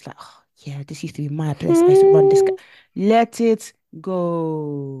 licking your lips, like, oh, yeah, this used to be my place. I used to run this guy. Mm. Let it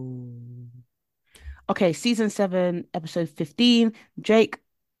go. Okay, season 7, episode 15. Jake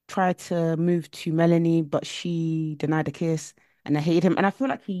tried to move to Melanie, but she denied the kiss, and I hated him. And I feel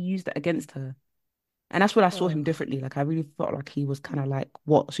like he used that against her. And that's when I saw him Oh, differently. Like I really felt like he was kind of like,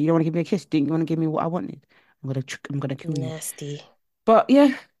 what? So you don't want to give me a kiss? Didn't you want to give me what I wanted? I'm gonna kill you. nasty. But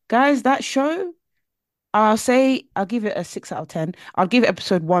yeah, guys, that show, I'll give it a 6 out of 10. I'll give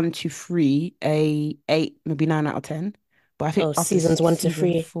episode 1 to 3 a 8, maybe 9 out of 10. But I think Oh, after seasons one to season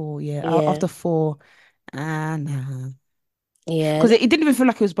three. 4, yeah, Yeah. after 4, nah. Yeah. Because it didn't even feel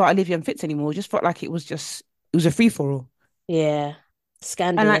like it was about Olivia and Fitz anymore. It just felt like it was a free for all. Yeah.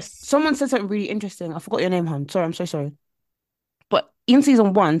 And like Scandalous. someone said something really interesting. I forgot your name, hon. Sorry, I'm so sorry. But in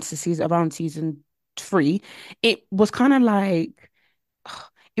season 1 to around season 3, it was kind of like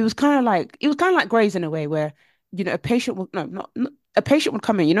it was kind of like Grey's in a way where a patient would no not a patient would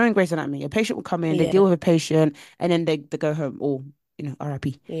come in, in Grey's Anatomy, a patient would come in, they deal Yeah. with a patient, and then they go home, or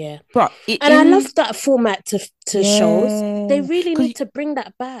RIP. Yeah. But And I love that format to shows. They yeah, really because need to bring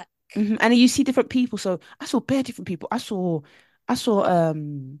that back. and you see different people. So I saw bare different people. I saw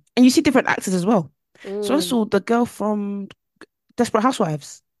and you see different actors as well. So I Mm. saw the girl from Desperate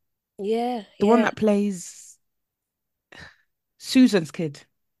Housewives, Yeah, the one yeah, that plays Susan's kid.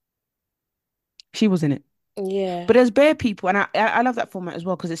 She was in it. yeah. But there's bare people, and I love that format as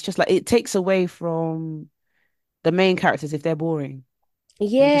well because it's just like it takes away from the main characters if they're boring,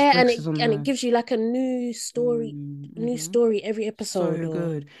 and it just Yeah, and it focuses on and it the gives you like a new mm-hmm. story every episode So or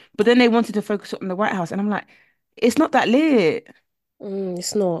good. But then they wanted to focus on the White House, and I'm like, it's not that lit.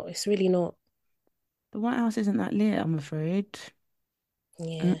 it's not. It's really not. The White House isn't that lit, I'm afraid.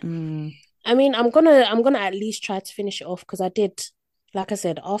 Yeah. Mm-mm. I mean, I'm gonna at least try to finish it off because I did like I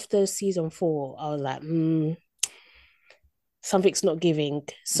said, after season 4, I was like, something's not giving.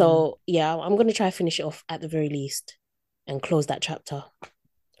 Mm. So yeah, I'm gonna try finish it off at the very least and close that chapter.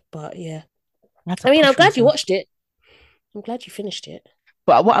 But yeah, I had to I mean, I'm push glad you myself. watched it. I'm glad you finished it.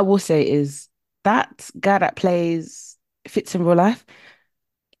 But what I will say is that guy that plays Fitz in real life,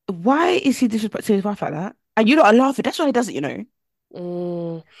 why is he disrespecting his wife like that? And you lot are laughing. That's why he does it, you know.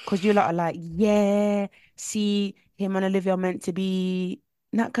 Mm, Because you lot are like, yeah, see, him and Olivia are meant to be.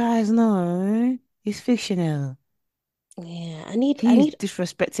 That guy's no, he's fictional. yeah, He's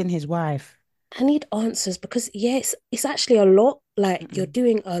disrespecting his wife. I need answers because yes, it's actually a lot. Like you're Mm-mm,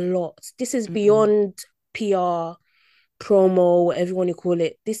 doing a lot. This is mm-mm. beyond PR, promo, whatever you want to call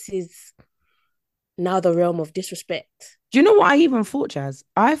it. This is now the realm of disrespect. Do you know what I even thought, Jazz?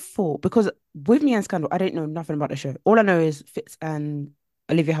 I thought because with me and Scandal, I don't know nothing about the show. All I know is Fitz and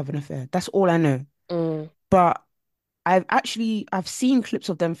Olivia have an affair. That's all I know. Mm, But I've seen clips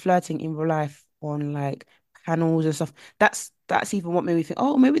of them flirting in real life on like panels and stuff. That's even what made me think,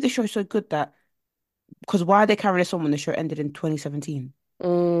 oh, maybe the show's so good that because why are they carrying this on when the show ended in 2017?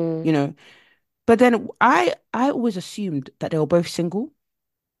 mm, You know? But then I always assumed that they were both single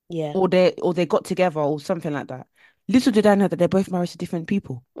yeah. or they got together or something like that. Little did I know that they're both married to different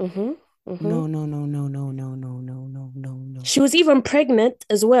people. Mm-hmm. Mm-hmm. No, no, no, no, no, no, no, no, no, no, no. She was even pregnant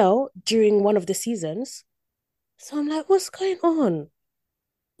as well during one of the seasons. So I'm like, what's going on?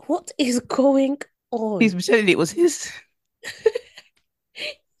 What is going He's on? pretending it was his.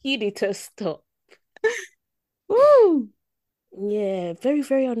 You need to stop. Woo! Yeah, very,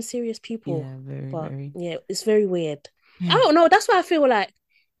 very unserious people. Yeah, very, But very. yeah, it's very weird. I Yeah. don't know. That's why I feel like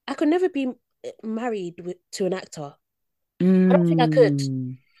I could never be married to an actor. I don't think I could.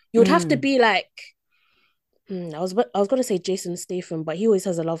 Mm. You would have to Mm. be like, I was gonna say Jason Statham, but he always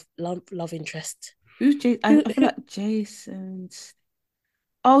has a love interest. Who's Jason? Who, I feel who? like Jason.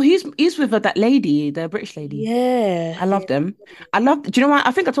 Oh, he's with that lady, the British lady. Yeah, I love yeah. them. I love. Do you know what?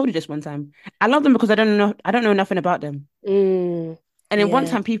 I think I told you this one time. I love them because I don't know nothing about them. Mm, And then one yeah.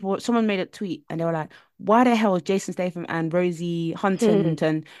 time, someone made a tweet and they were like, "Why the hell is Jason Statham and Rosie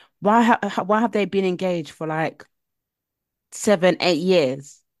Huntington? Why have they been engaged for like 7, 8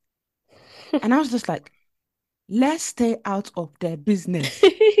 years?" And I was just like, "Let's stay out of their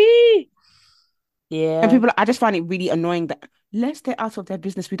business." And Yeah. I just find it really annoying that let's stay out of their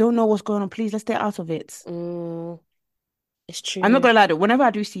business. We don't know what's going on. Please, let's stay out of it. Mm, it's I'm not true. gonna lie though, whenever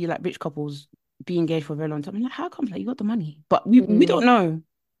I do see like rich couples be engaged for a very long time, I'm like, how come? Like, you got the money, but we Mm, don't know.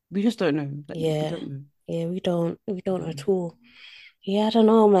 We just don't know. Like, we yeah. don't know. Yeah, we don't Mm. at all. Yeah, I don't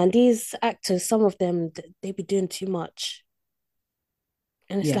know, man. These actors, some of them, they be doing too much.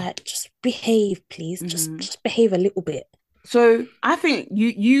 And it's Yeah. like, just behave, please. Just Hmm. just behave a little bit. So I think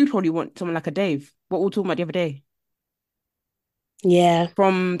you probably want someone like a Dave. What we were talking about the other day Yeah,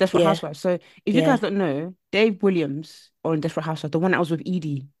 from Desperate yeah, Housewives. So if you guys yeah, don't know, Dave Williams on Desperate Housewives, the one that was with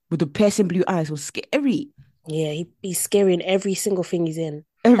Edie with the piercing blue eyes, was scary. yeah. He's scary in every single thing he's in.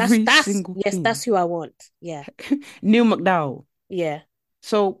 That's Every that's single yes, thing. that's who I want. Yeah, Neil McDowell. yeah.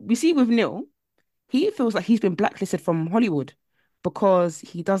 So we see with Neil, he feels like he's been blacklisted from Hollywood because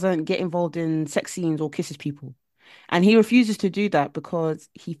he doesn't get involved in sex scenes or kisses people. And he refuses to do that because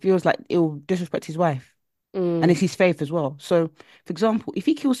he feels like it'll disrespect his wife and it's Mm, his faith as well. So, for example, if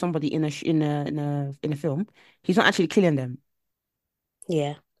he kills somebody in a film, he's not actually killing them.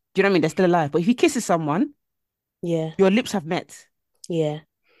 yeah, Do you know what I mean? They're still alive. But if he kisses someone, yeah, your lips have met. yeah.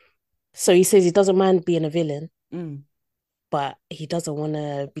 So he says he doesn't mind being a villain, Mm. but he doesn't want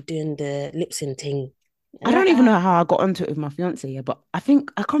to be doing the lip sync thing. I And don't even know how I got onto it with my fiance, yeah, but I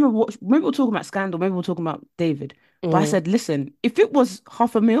think I can't remember maybe we are talking about Scandal, maybe we are talking about David. But I mm, said, listen, if it was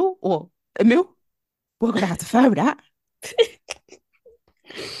half a mil or a mil, we're gonna have to firm that.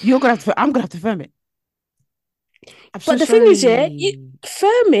 I'm gonna have to firm it. I'm so but the thing is, yeah, you sorry.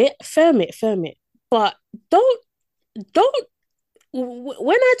 firm it. But don't.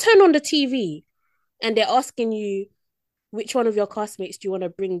 When I turn on the TV and they're asking you which one of your classmates do you want to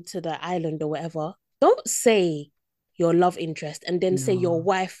bring to the island or whatever, don't say your love interest and then say your No,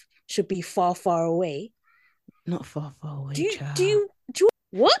 wife should be far, far away. not far, far Do away, you do child. you do you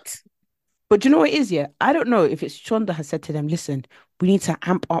what? But do you know what it is, yeah? I don't know if it's Shonda has said to them, listen, we need to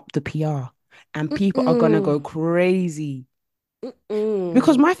amp up the PR and people are gonna Mm-mm, go crazy.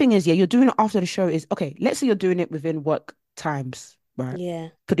 Because mm-mm. my thing is, yeah, you're doing it after the show is okay, let's say you're doing it within work times, right? Yeah,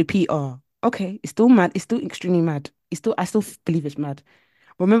 For the PR. Okay, it's still mad. It's still extremely mad. I still believe it's mad.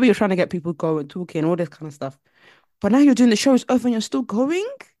 Remember, you're trying to get people going, talking, all this kind of stuff. But now you're doing the show is over and you're still going?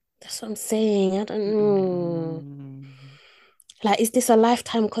 that's what I'm saying. I don't know. Mm, Like, is this a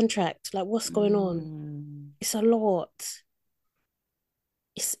lifetime contract? Like, what's going on? mm. It's a lot.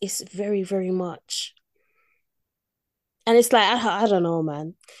 it's very, very much. And it's like I don't know,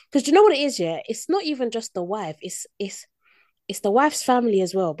 man. Because you know what it is, yeah? It's not even just the wife, it's the wife's family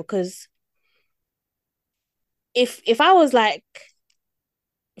as well. Because if I was like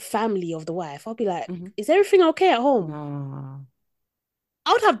family of the wife, I'll be like, Hmm. is everything okay at home? No.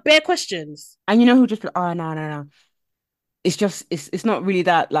 I would have bare questions. And you know who just, oh, no, no, no. It's just, it's not really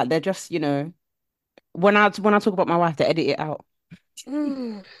that. Like, they're just, when I talk about my wife, they edit it out.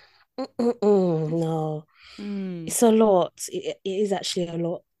 Mm, no, Mm. it's a lot. It is actually a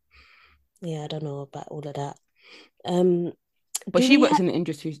lot. Yeah, I don't know about all of that. Um, But do she we works have? in the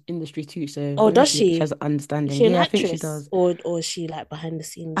industry too, so Oh, maybe does she has she? Is understanding. she an Yeah, I think she actress, does. or is she like behind the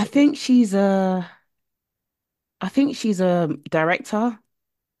I scenes? think she's a, I think she's a director.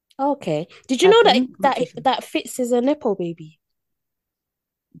 Okay. Did you I know that think. I'm not too sure. that Fitz is a nepo baby?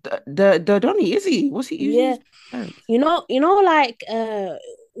 The Donny, is he? What's he using Yeah. his parents? Like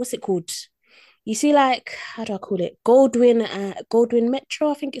what's it called? You see, like, how do I call it? Goldwyn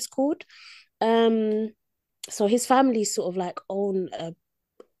Metro, I think it's called. Um, so his family sort of like own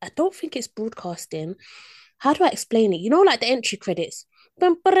I don't think it's broadcasting. How do I explain it? You know, like the entry credits.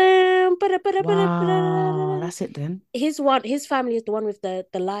 Wow, that's it then. His family is the one with the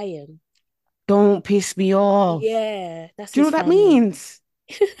lion. Don't piss me off. Yeah, that's Do you know his what that family. means?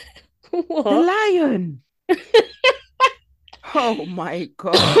 The What? lion. Oh my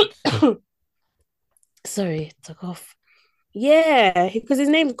God. Sorry, took off. Yeah, because his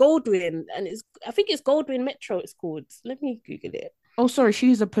name's Goldwyn, and it's I think it's Goldwyn Metro. It's called. Let me Google it. Oh, sorry,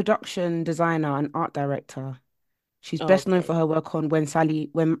 she's a production designer and art director. She's best known for Okay. her work on when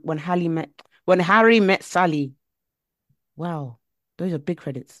Harry met Sally. Wow, those are big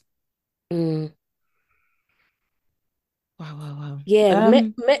credits. Mm. Wow, wow, Yeah,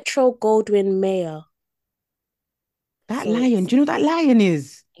 wow. Metro Goldwyn Mayer. That So lion. it's Do you know what that lion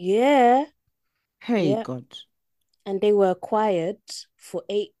is? yeah, Hey yeah, God. and they were acquired for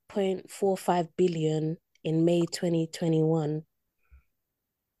 8.45 billion in May 2021.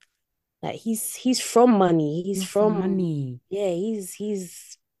 Like he's from money. He's You're from from money. yeah.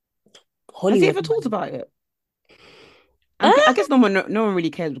 He's Has he Hollywood ever talked money. about it? I Ah, guess no one really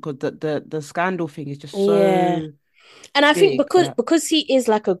cares because the scandal thing is just yeah. so And I think big that because he is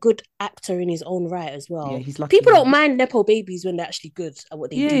like a good actor in his own right as yeah, well, he's lucky, people yeah. don't mind nepo babies when they're actually good at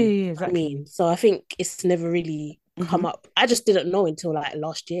what they Yeah, do. You know yeah, yeah, what I mean, exactly. so I think it's never really Hmm. come up. I just didn't know until like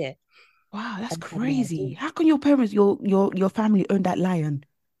last year. Wow, that's I had no crazy. idea. How can your parents, your family own that lion?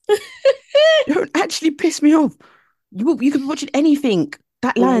 Don't actually piss me off. You could be watching anything.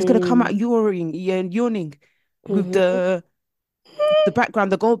 That lion's gonna come out Mm, yawning with mhm. the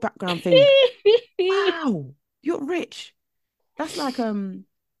background, the gold background thing. Wow, you're rich. That's like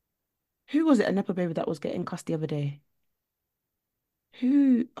who was it? A nepo baby that was getting cussed the other day.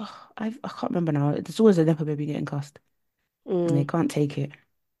 Who? Oh, I can't remember now. There's always a nepo baby getting cussed, and they Mm, can't take it.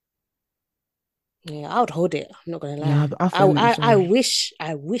 yeah, I would hold it. I'm not gonna Yeah, lie. I'll film it as well.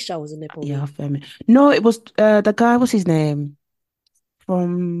 I wish I was a nepo Yeah, I'll baby. film it. No, it was the guy. What's his name?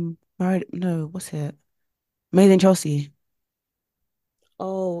 From Married? No, what's it? Made in Chelsea.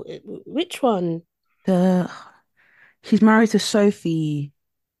 Oh, which one? The He's married to Sophie.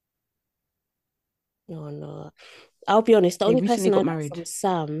 No, no. I'll be honest. The They only recently person I got know married, from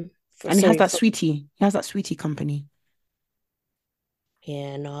Sam, and he has that from sweetie. He has that sweetie company.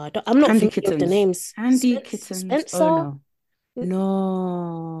 yeah, no, I'm not Handy familiar with the Kittens. names. Handy Kittens Spencer, owner.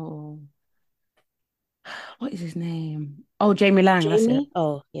 No. What is his name? Oh, Jamie Lang, that's it. Jamie.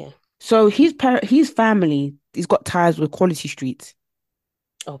 Oh, yeah. So his family, he's got ties with Quality Street.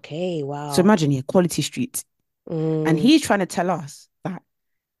 Okay, So wow. imagine here, Quality Street. And Mm. he's trying to tell us that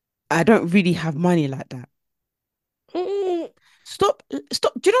I don't really have money like that. Mm, Stop. Do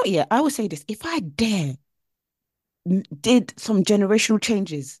you know what? Yeah, I would say this. If I did some generational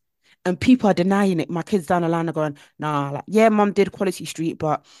changes and people are denying it, my kids down the line are going, nah, like, yeah, mom did Quality Street,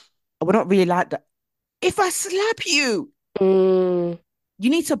 but we're not really like that. If I slap you, mm. you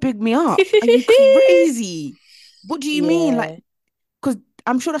need to big me up. Are you crazy? What do you mean? Like, Yeah, because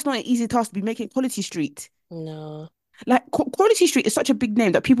I'm sure that's not an easy task to be making Quality Street. no. Like, Quality Street is such a big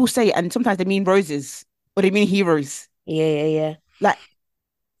name that people say it and sometimes they mean roses or they mean heroes. Yeah, yeah, yeah. Like,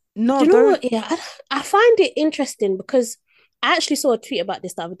 no, Do you know don't. what? Yeah, I find it interesting because I actually saw a tweet about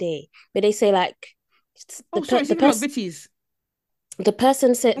this the other day where they say like Oh, sorry, it's even not Vitties. the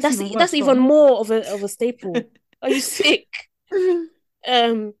person said That's even that's worse. Go even on. more of a staple. Are you sick?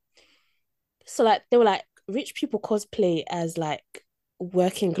 Um, so like they were like rich people cosplay as like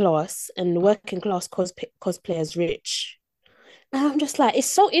working class and working class cosplay as rich. And I'm just like,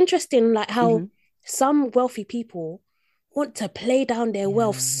 it's so interesting, like how Hmm. some wealthy people want to play down their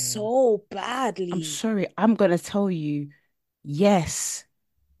wealth Yeah. so I'm badly. sorry. I'm gonna tell you, yes,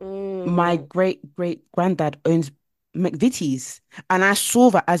 my Mm, great great granddad owns McVitie's, and I saw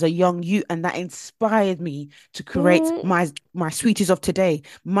that as a young youth, and that inspired me to create mm, my sweeties of today.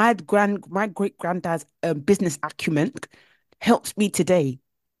 My great granddad's business acumen helps me today.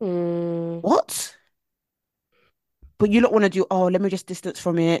 mm, What? But you don't want to do, oh, let me just distance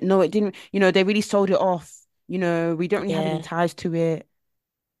from it. No, it didn't, they really sold it off. We don't really have any yeah. ties to it.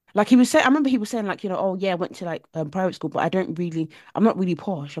 Like he was saying, I remember he was saying, like, oh yeah, I went to like private school, but I'm not really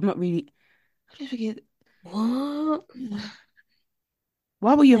posh. I'm not really, I just forget, What?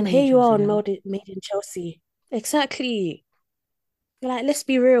 why were you And made in here you are Chelsea on then? Made in Chelsea. Exactly. Like, let's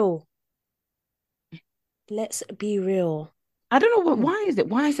be real. Let's be real. I don't know Hmm. why is it?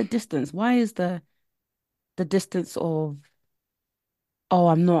 Why is the distance? Why is the distance of, oh,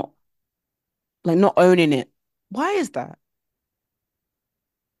 I'm not like not owning it? Why is that?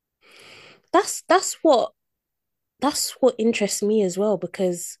 That's what interests me as well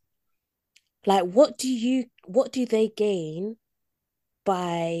because like what do they gain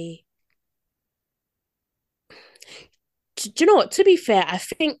by do you know what? To be fair, I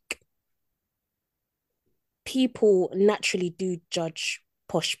think people naturally do judge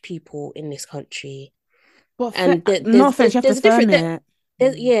posh people in this country, But and no offense, you have to there's firm different it.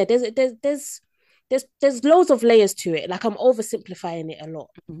 there's Mm, yeah there's loads of layers to it. Like I'm oversimplifying it a lot,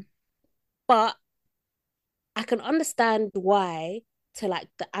 mm, but I can understand why to like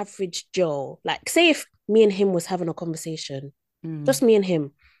the average Joe, like say if me and him was having a conversation, mm, just me and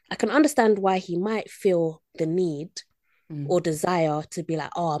him, I can understand why he might feel the need mm. or desire to be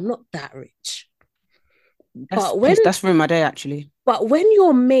like, oh, I'm not that rich. That's But pissed. That's ruined my day actually. when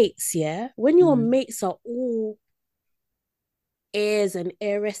your mates, yeah, when your Mm, mates are all heirs and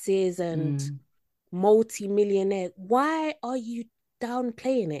heiresses and mm, multi-millionaires, why are you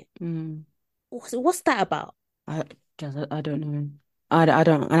downplaying it? mm. What's that about? I I don't know. I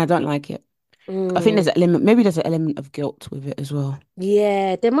don't, and I don't like it. I think Mm, there's an element, maybe there's an element of guilt with it as well.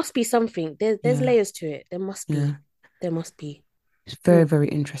 yeah, there must be something. There's Yeah, layers to it. There must yeah. be. There must be. It's very, Hmm. very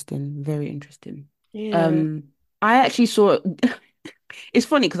interesting. Very interesting. Yeah. Um, I actually saw it's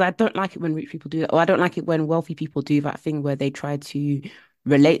funny because I don't like it when rich people do that, or I don't like it when wealthy people do that thing where they try to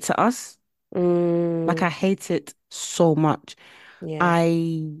relate to us. Like Mm, I hate it so much. yeah.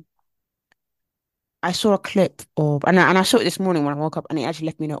 I I saw a clip of, and I saw it this morning when I woke up, and it actually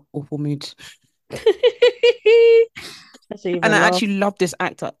left me in an awful mood. I should And I even laugh. actually love this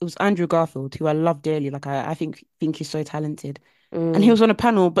actor. It was Andrew Garfield, who I love dearly. Like I think he's so talented. And he Mm, was on a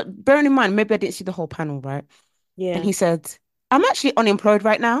panel, but bearing in mind, maybe I didn't see the whole panel, right? And yeah. he said, "I'm actually unemployed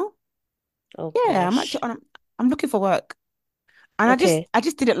right now. Oh Yeah, gosh. I'm looking for work." And Okay. I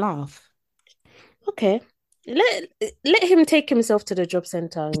just didn't laugh. Okay. Let let him take himself to the job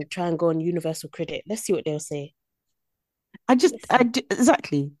center and try and go on universal credit. Let's see what they'll say. Let's see.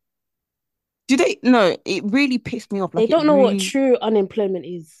 Exactly. Do they? No, it really pissed me off. They Like it don't know what really, true unemployment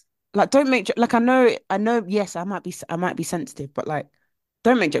is. like don't make like I know. Yes, I might be sensitive, but like,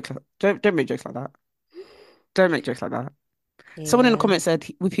 don't make jokes like that. Don't make jokes like that. Someone in the Yeah. comments said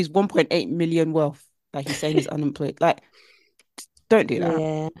with his 1.8 million wealth that he's saying he's unemployed. Like, don't do that.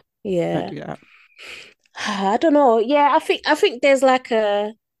 Yeah. Don't Yeah. do that. I don't know. Yeah, I think there's like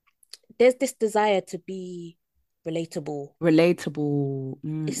there's this desire to be relatable. Relatable.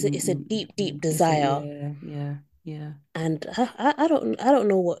 It's a deep, deep It's a desire, yeah. and I don't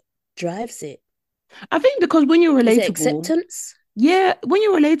know what drives it. I think because when you're Is it relatable, acceptance? yeah, when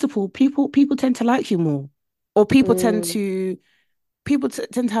you're relatable, people tend to like you more, or Mm, tend to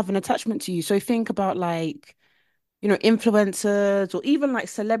have an attachment to you. So think about like, influencers or even like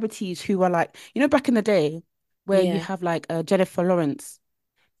celebrities who are like, back in the day where you yeah, have like Jennifer Lawrence.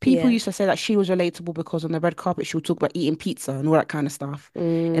 People yeah. used to say that she was relatable because on the red carpet she would talk about eating pizza and all that kind of stuff.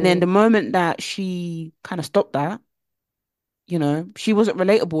 And then Mm, the moment that she kind of stopped that, she wasn't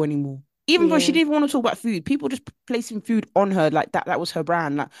relatable anymore. Even though she yeah, didn't even want to talk about food, people just placing food on her like that was her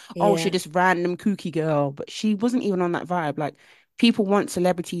brand. Like, oh, she yeah, this random kooky girl, but she wasn't even on that vibe. Like, people want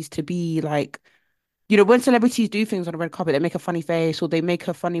celebrities to be like, when celebrities do things on the red carpet, they make a funny face or they make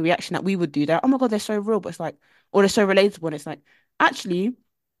a funny reaction that we would do. That, oh my God, they're so real, but it's like, or they're so relatable, and it's like, actually,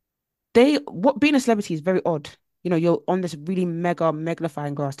 what being a celebrity is very odd. You're on this really mega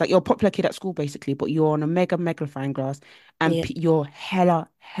magnifying glass. Like you're a popular kid at school, basically, but you're on a mega magnifying glass and yeah. you're hella,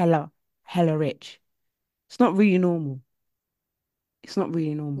 hella, hella rich. It's not really normal. It's not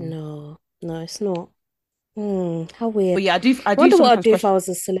really normal. No, no, it's not. How But weird. yeah, I do Wonder what I'd sometimes do if I question. was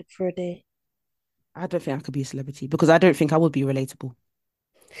a celeb for a day. I don't think I could be a celebrity because I don't think I would be relatable.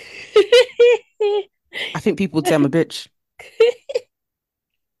 I think people would say I'm a bitch.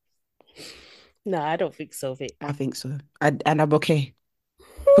 No, I don't think so, Vic. I think so. And I'm okay.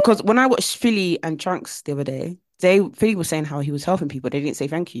 Because when I watched Philly and Trunks the other day, Philly was saying how he was helping people. They didn't say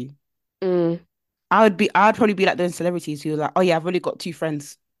thank you. Mm. I'd probably be like those celebrities who are like, oh yeah, I've only got two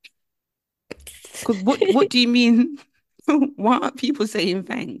friends. Because what do you mean? Why aren't people saying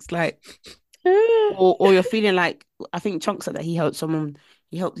thanks? Like, or you're feeling like, I think Chunk said that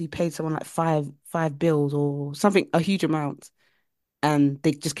he paid someone like five bills or something, a huge amount, and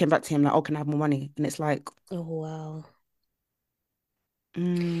they just came back to him like, oh, can I have more money? And it's like, Oh wow.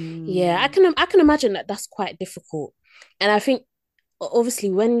 Yeah, mm, I can imagine that that's quite difficult. And I think obviously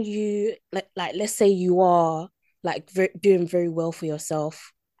when you like let's say you are like doing very well for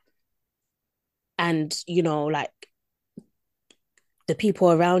yourself and you know like the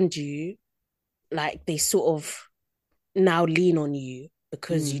people around you like they sort of now lean on you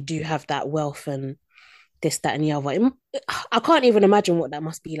because you mm, do have that wealth and this, that, and the other. I can't even imagine what that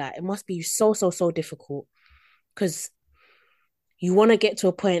must be like. It must be so, so, so difficult because you want to get to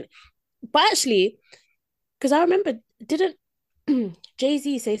a point. But actually, because I remember, didn't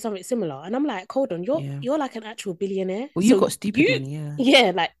Jay-Z say something similar? And I'm like, hold on, yeah. you're like an actual billionaire. Well, you So got stupid you, money, yeah.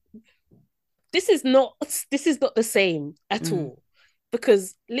 yeah, like this is not the same at Mm, all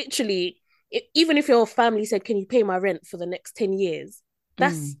because literally, even if your family said, "Can you pay my rent for the next 10 years?"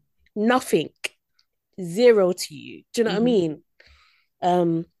 That's mm, nothing, zero to you. Do you know what I mm-hmm. mean?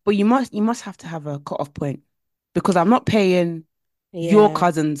 Um, But you must have to have a cut-off point because I'm not paying your yeah,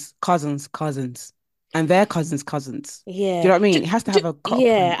 cousins and their cousins. Do you yeah, know what I mean? It has to have a cut-off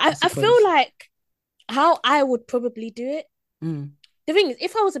yeah. point, I I feel suppose. like how I would probably do it. Mm. The thing is,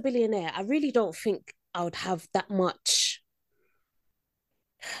 if I was a billionaire, I really don't think I would have that much.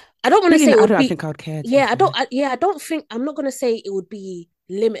 I don't want to say Really, it I would don't be. think I would care, to be Yeah, fair. I don't think I'm not gonna say it would be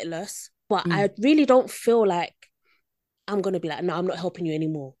limitless, but Mm. I really don't feel like I'm gonna be like, no, I'm not helping you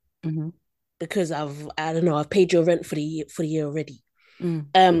anymore Mm-hmm. because I don't know, I've paid your rent for the year already. Mm.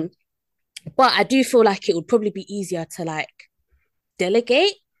 Um, but I do feel like it would probably be easier to like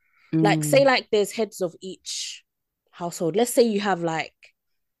delegate. Like say Mm. like there's heads of each household. Let's say you have like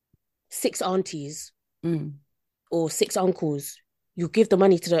six aunties Mm. or six uncles. You give the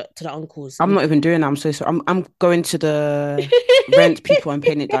money to the uncles I'm and not even doing that. I'm so sorry. I'm going to the rent people and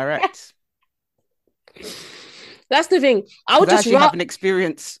paying it direct that's the thing. I because would I just actually have run. an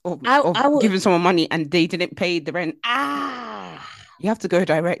experience of I would giving someone money and they didn't pay the rent. ah You have to go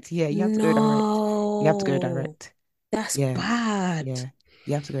direct. Yeah, you have to go direct. You have to go no. direct. That's Yeah, bad. yeah.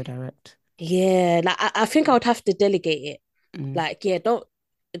 You have to go direct. Yeah, like I think I would have to delegate it. Mm. Like, yeah,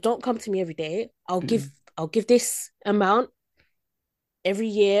 don't come to me every day. Mm. I'll give this amount every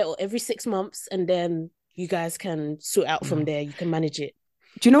year or every 6 months, and then you guys can sort out from No. there. You can manage it.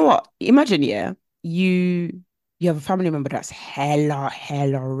 Do you know what? Imagine, yeah, you have a family member that's hella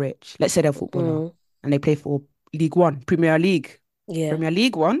rich. Let's say they're a footballer Mm, and they play for League One, yeah, Premier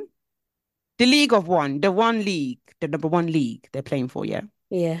League One, the League of One, the one league, the number one league they're playing for, yeah,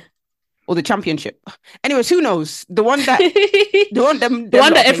 yeah. or the Championship. Anyways, who knows? The one The them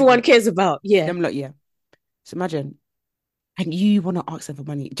one lot that are playing everyone for, cares about. Yeah, them lot, yeah. So imagine, and you want to ask them for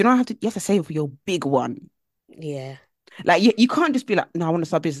money. Do you know you have to save for your big one? yeah. Like you can't just be like, no, I want to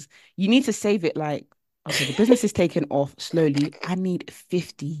start business. You need to save it like, okay, the business is taking off slowly. I need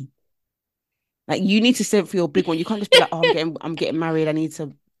 50. Like you need to save for your big one. You can't just be like, oh, I'm getting married. I need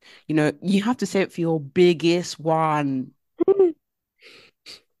to, you have to save for your biggest one.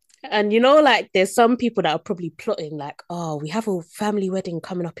 And you know, like there's some people that are probably plotting, like, oh, we have a family wedding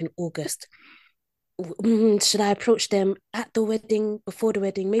coming up in August. Should I approach them at the wedding, before the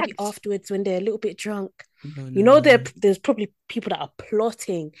wedding, maybe afterwards when they're a little bit drunk? No, You no, know, no. there's probably people that are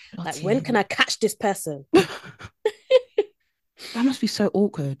plotting, like, when can Plotting. I catch this person? That must be so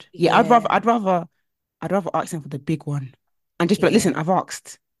awkward. Yeah, Yeah, I'd rather ask them for the big one and just be like, listen, yeah, I've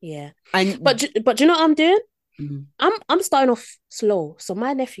asked. yeah. And But do you know what I'm doing? mm, I'm starting off slow. So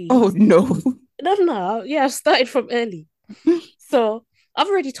my nephew, oh no. no, yeah, I started from early. So I've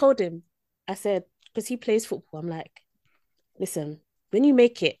already told him. I said because he plays football. I'm like, listen, when you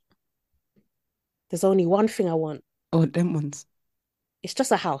make it, there's only one thing I want. Oh, them ones. It's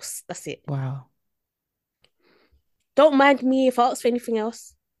just a house. That's it. Wow. Don't mind me if I ask for anything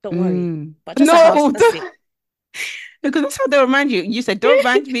else. Don't worry. Mm. But just a house. No, That's it. because that's how they remind you. You said, don't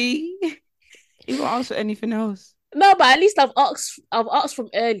mind me. You won't ask for anything else. No, but at least I've asked. I've asked from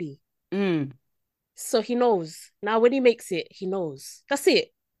early, Mm. so he knows. Now when he makes it, he knows. That's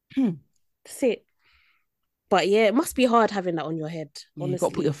it. Hmm. That's it. But yeah, it must be hard having that on your head. Yeah, you got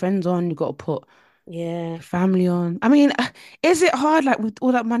to put your Honestly. friends on. You got to put Yeah. your family on. I mean, is it hard? Like with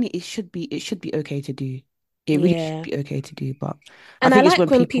all that money, it should be okay to do. It really should Yeah. be okay to do, but I And I think it's when like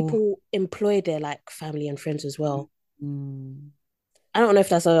when people. people employ their like family and friends as well. Mm. I don't know if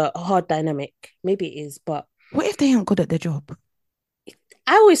that's a hard dynamic. Maybe it is, but What if they aren't good at their job?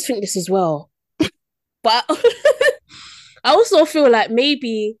 I always think this as well. But I also feel like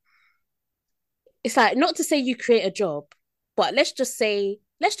maybe it's like not to say you create a job, but let's just say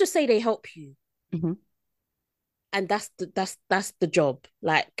they help you. Hmm. And that's the job.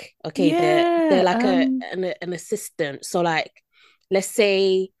 Like, okay, they're Yeah. like an assistant. So like, let's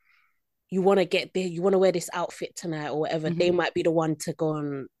say you want to wear this outfit tonight or whatever, Hmm. they might be the one to go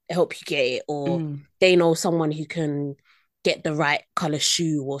and help you get it, or Mm. they know someone who can get the right color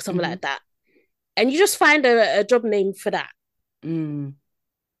shoe or something Hmm. like that. And you just find a job name for that. Mm.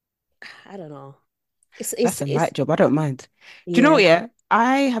 I don't know. That's a It's light job. I don't mind. Do you know what? yeah. Yeah,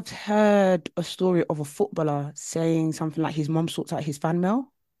 I have heard a story of a footballer saying something like his mom sorts out his fan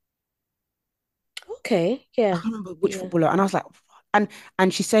mail. Okay. I Yeah. can't remember which Yeah. footballer, and I was like, and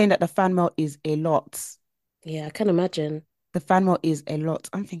and she's saying that the fan mail is a lot. Yeah. I can imagine. The fan mail is a lot.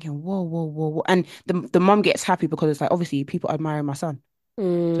 I'm thinking, whoa, whoa, whoa, whoa. And the mom gets happy because it's like obviously people admire my son.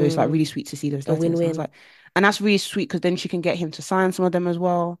 So it's like Mm, really sweet to see those a letters. And I was win-win. like, and that's really sweet because then she can get him to sign some of them as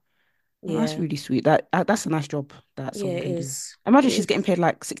well. Oh, that's Yeah. really sweet. That's a nice job that Yeah, someone it can do. is. Imagine It she's getting is. paid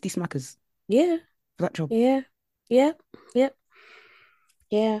like 60 smackers Yeah. for that job. Yeah. Yeah. Yeah.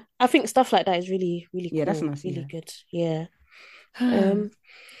 Yeah. I think stuff like that is really, really Yeah, that's cool. nice. Really Yeah. good. Yeah. Um,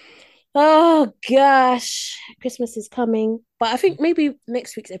 oh gosh, Christmas is coming. But I think maybe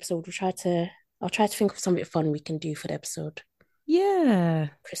next week's episode I'll try to think of something fun we can do for the episode. Yeah.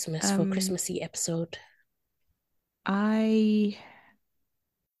 Christmas for Um, Christmassy episode. I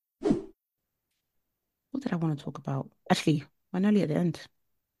what did I want to talk about? Actually, we're nearly at the end.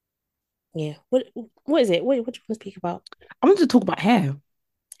 Yeah. What is it? What do you want to speak about? I wanted to talk about hair.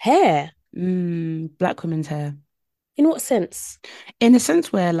 Hair. Black women's hair. In what sense? In a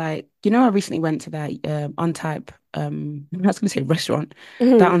sense where like, I recently went to that Untype I was gonna say restaurant,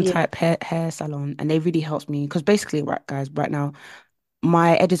 that Yeah. Untype hair salon, and they really helped me because basically, right guys, right now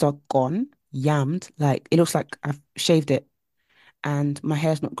my edges are gone, yammed, like it looks like I've shaved it and my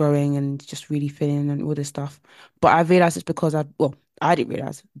hair's not growing and just really thin and all this stuff. But I realized it's because I didn't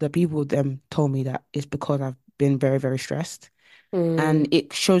realize the people them told me that it's because I've been very, very stressed. And Mm,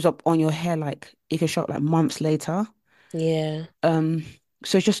 it shows up on your hair like it can show up like months later. yeah. Um,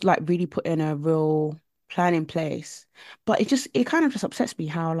 so it's just like really putting a real plan in place. But it kind of just upsets me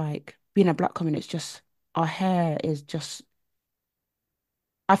how like being a black woman, it's just our hair is just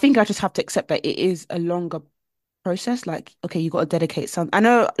I think I just have to accept that it is a longer process. Like, okay, you got to dedicate some. I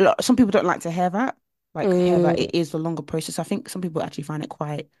know some people don't like to hear that, Mm, it is a longer process. I think some people actually find it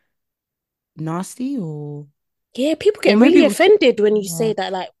quite nasty yeah, people or get maybe really it was, offended when you yeah, say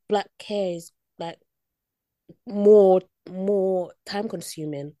that like black hair is like more time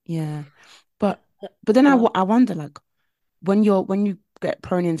consuming. yeah. But then But I wonder like when you get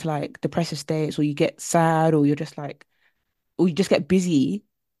prone into like depressive states or you get sad or you're just like or you just get busy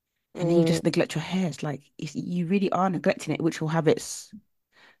and then you mm, just neglect your hair. It's like you really are neglecting it, which will have its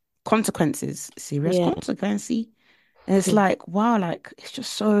consequences, serious yeah. consequences. And it's like, wow, like it's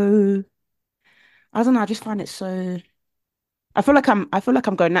just so I don't know, I just find it so I feel like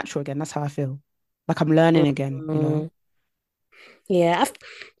I'm going natural again. That's how I feel. Like I'm learning again. Mm, yeah.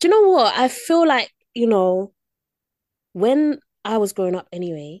 Do you know what? I feel like, when I was growing up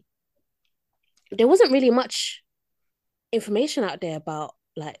anyway, there wasn't really much information out there about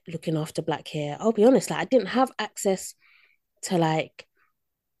like looking after black hair. I'll be honest, like I didn't have access to like,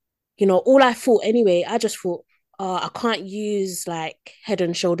 all I thought anyway, I just thought, I can't use like Head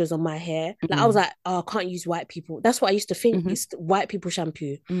and Shoulders on my hair. Like I was Mm, like, oh, I can't use white people. That's what I used to think. hmm It's white people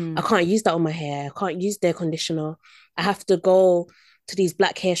shampoo. I mm, can't use that on my hair. I can't use their conditioner. I have to go to these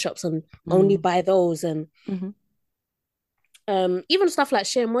black hair shops and only mm, buy those. And hmm even stuff like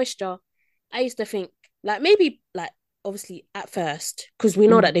Shea Moisture, I used to think like maybe like obviously at first, because we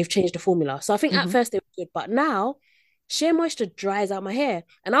know mm, that they've changed the formula. So I think at hmm first they were good, but now Shea Moisture dries out my hair.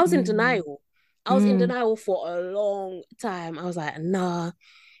 And I was in mm, denial. I was in mm, denial for a long time. I was like, nah,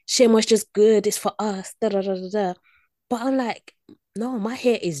 Shea Moisture's good, it's for us. Da, da, da, da, da. But I'm like, no, my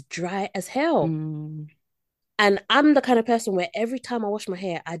hair is dry as hell. mm, And I'm the kind of person where every time I wash my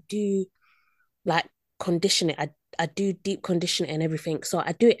hair, I do like condition it. I do deep condition it and everything. So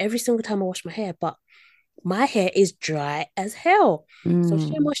I do it every single time I wash my hair, but my hair is dry as hell. So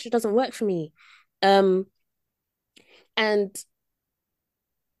Shea mm, Moisture doesn't work for me. Um, and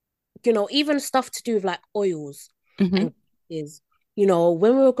even stuff to do with like oils hmm and is,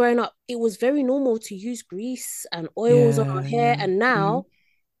 when we were growing up, it was very normal to use grease and oils on our Yeah, hair. yeah. And hmm now,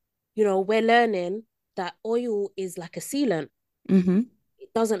 we're learning that oil is like a sealant. Mm-hmm. It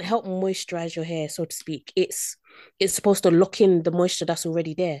doesn't help moisturize your hair, so to speak. It's supposed to lock in the moisture that's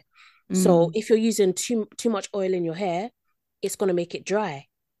already there. So Mm. if you're using too much oil in your hair, it's gonna make it dry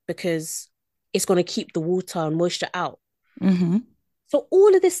because it's gonna keep the water and moisture out. Mm-hmm. So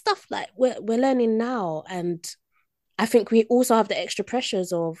all of this stuff like we're learning now, and I think we also have the extra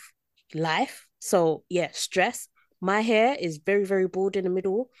pressures of life. So yeah, stress. My hair is very, very bald in the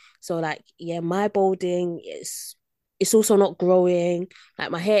middle. So like, yeah, my balding is it's also not growing.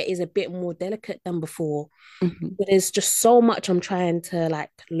 Like my hair is a bit more delicate than before. Mm-hmm. But there's just so much I'm trying to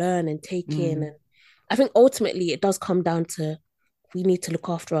like learn and take in. Mm. And I think ultimately it does come down to we need to look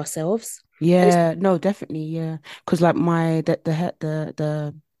after ourselves. And it's Yeah, no, definitely, yeah. Because like my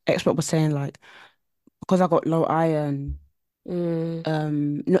the expert was saying like because I got low iron, mm,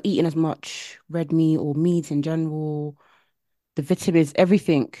 not eating as much red meat or meat in general, the vitamins,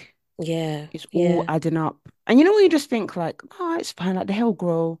 everything yeah, is all yeah, adding up. And you know when you just think like, oh, it's fine, like the hair will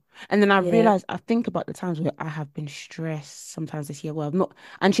grow. And then I yeah. realized I think about the times where I have been stressed sometimes this year. Well, I'm not,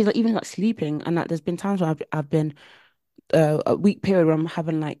 and she's like even like sleeping, and like there's been times where I've been a week period where I'm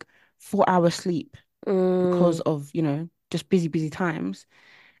having like 4 hours sleep because Mm, of, just busy times.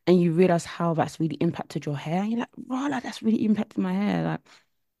 And you realize how that's really impacted your hair. And you're like, wow, like that's really impacted my hair. Like,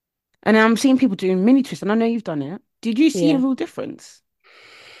 and I'm seeing people doing mini twists, and I know you've done it. Did you see a yeah. real difference?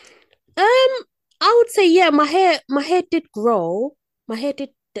 I would say yeah, my hair did grow. My hair did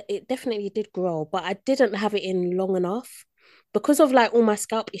it definitely did grow, but I didn't have it in long enough because of like all my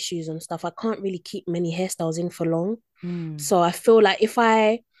scalp issues and stuff. I can't really keep many hairstyles in for long. Mm, So I feel like if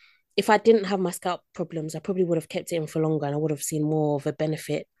I didn't have my scalp problems, I probably would have kept it in for longer and I would have seen more of a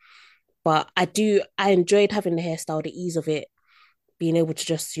benefit. But I enjoyed having the hairstyle, the ease of it, being able to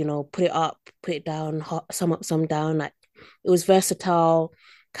just, put it up, put it down, some up, some down. Like it was versatile.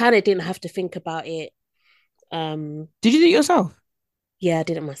 Kind of didn't have to think about it. Um, Did you do it yourself? yeah, I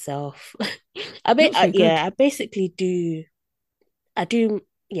did it myself. It looks really good. I basically do. I do.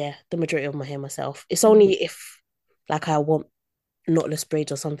 Yeah, the majority of my hair myself. It's Mm, only if like I want knotless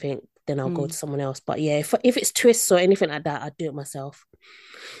braids or something, then I'll go mm, to someone else. But yeah, if it's twists or anything like that, I'd do it myself.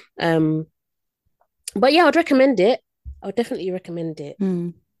 Um, but yeah, I'd recommend it. I would definitely recommend it,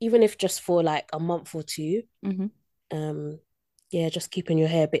 mm, even if just for like a month or two. mm-hmm, Um, yeah, just keeping your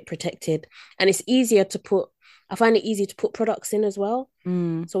hair a bit protected, and it's easier to put. I find it easy to put products in as well.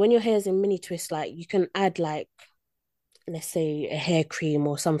 mm. So when your hair is in mini twist, like you can add like let's say a hair cream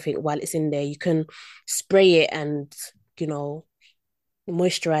or something while it's in there. You can spray it and you know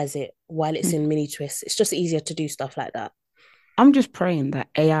moisturize it while it's Mm. in mini twist. It's just easier to do stuff like that. I'm just praying that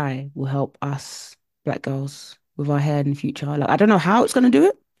AI will help us black girls with our hair in the future. Like I don't know how it's gonna do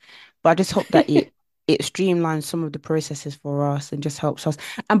it, but I just hope that it streamlines some of the processes for us and just helps us.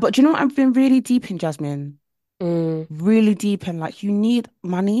 And but do you know what I've been really deep in, Jasmine? Mm, Really deep in like you need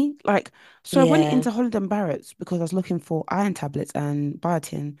money. Like so I went yeah. into Holland and Barrett's because I was looking for iron tablets and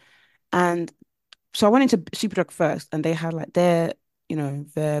biotin. And so I went into Superdrug first and they had like their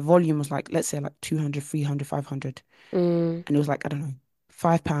volume was like let's say like 200, 300, 500. Mm, And it was like, I don't know,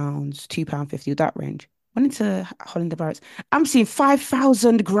 £5, £2.50, that range. Went into Holland and Barrett's. I'm seeing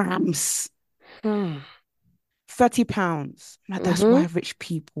 5,000 grams. mm, £30. Like that's why mm-hmm, rich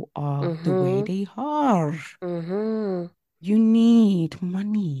people are the way mm-hmm, they are. mm-hmm. You need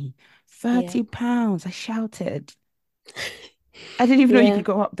money. Yeah. £30. I shouted. I didn't even know you Yeah. could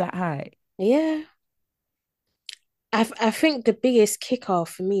go up that high. Yeah. I think the biggest kicker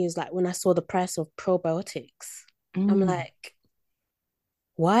for me is like when I saw the price of probiotics. I'm Mm. like,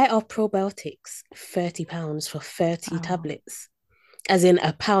 why are probiotics £30 for 30 Oh, tablets? As in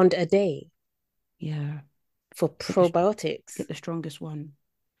a pound a day yeah. for Get the probiotics. get the strongest one.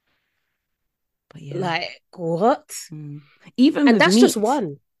 But yeah. Like, what? Mm. Even And with that's just meat.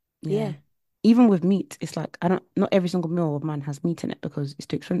 one. Yeah. Yeah. Even with meat, it's like I don't not every single meal of mine has meat in it because it's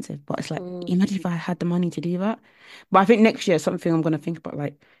too expensive. But it's like Mm, imagine if I had the money to do that. But I think next year something I'm gonna think about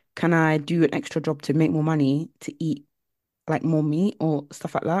like, can I do an extra job to make more money to eat like more meat or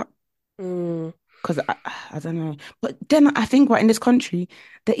stuff like that? mm. Because I don't know. But then I think right in this country,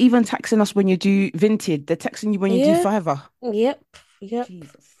 they're even taxing us when you do vintage. They're taxing you when you do Yeah. fiver. Yep. Yep.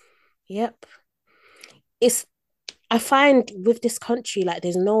 Jesus. Yep. It's I find with this country, like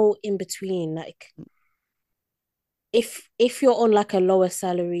there's no in between. Like if you're on like a lower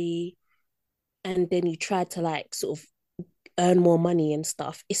salary and then you try to like sort of earn more money and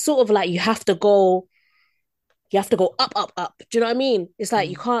stuff, it's sort of like you have to go up, up, up. Do you know what I mean? It's like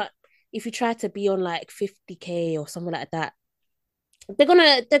you Mm, can't if you try to be on like 50K or something like that, they're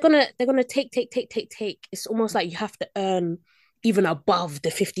gonna take. It's almost like you have to earn even above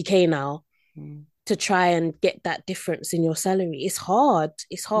the 50K now mm. to try and get that difference in your salary. It's hard.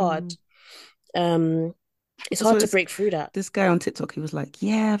 It's hard. Mm. Um, it's So hard to break through that. this guy on TikTok, he was like,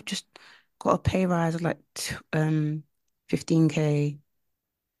 "Yeah, I've just got a pay rise of like 15K,"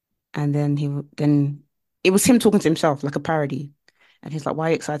 and then it was him talking to himself like a parody, and he's like, "Why are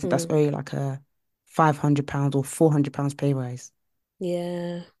you excited? That's Mm, only like a £500 or £400 pay rise."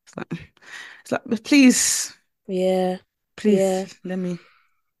 yeah, It's like, it's like, "But please, yeah, yeah. please let me."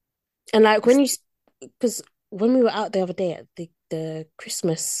 And like Just... because when we were out the other day at the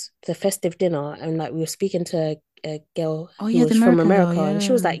Christmas, the festive dinner, and like we were speaking to a girl Oh who yeah, the was from American girl, America, and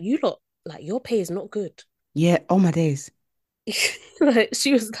she was yeah, like, "You lot, like your pay is not good." yeah. Oh my days. Like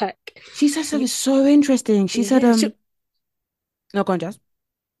she was like, She said "You, something so interesting. She said, yeah." no, go on, Jazz.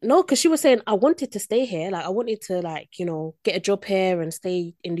 No, because she was saying I wanted to stay here, like I wanted to like get a job here and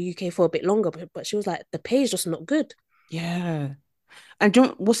stay in the UK for a bit longer, but she was like the pay is just not good. Yeah. And do you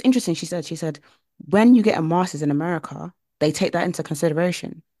know what's interesting? She said, when you get a master's in America, they take that into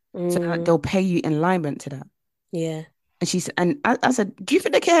consideration. So Mm, they'll pay you in alignment to that. yeah. And she said, and I said, do you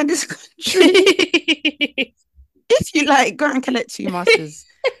think they care in this country? If you like go and collect two masters,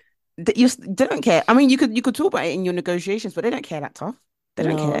 they don't care. I mean, you could talk about it in your negotiations, but they don't care that tough. They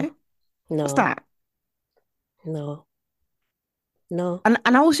don't care. No, What's no, that? no, no. And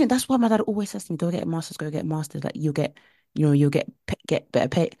I always think that's why my dad always says to me, go get a master's, go get a master's. Like you'll get better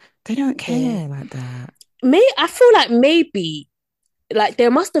pay. They don't Yeah. care like that. I feel like maybe like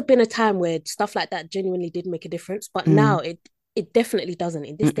there must have been a time where stuff like that genuinely did make a difference, but now Mm, it definitely doesn't.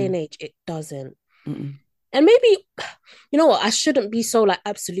 In this day and mm-mm, age, it doesn't. mm-mm, And maybe you know what, I shouldn't be so like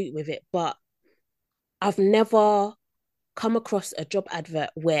absolute with it, but I've never come across a job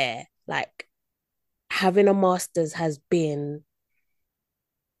advert where like having a master's has been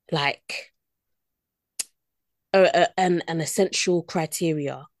like an essential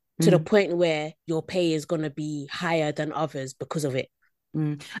criteria to the mm. point where your pay is going to be higher than others because of it.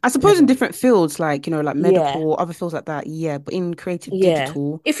 Mm. I suppose in Never. different fields, like, like Yeah. medical, other fields like that, yeah. But in creative Yeah.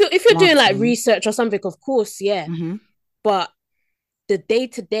 digital If you're doing like marketing, research or something, of course, yeah. hmm But the day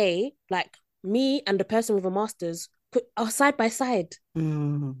to day, like me and the person with a master's are side by side.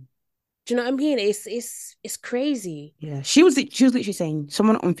 mm, Do you know what I mean? It's crazy. yeah. She was literally saying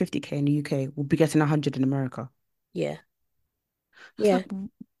someone on 50K in the UK will be getting 100 in America. Yeah. I was Yeah.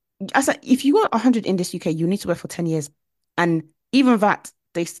 like, if you want 100 in this UK, you need to work for 10 years. And even that,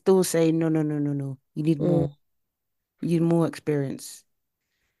 they still say, no, no, no, no, no. You need Mm, more. You need more experience.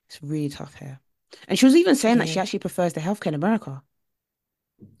 It's really tough here. And she was even saying that she yeah. actually prefers the healthcare in America,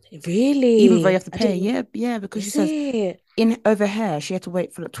 even though you Really? have to I pay. didn't. Yeah, yeah, because she Is says it? in over here, she had to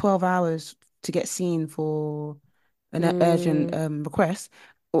wait for like 12 hours to get seen for an urgent Mm, request.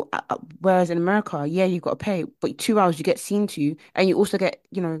 Whereas in America, yeah, you've got to pay, but 2 hours you get seen to, and you also get,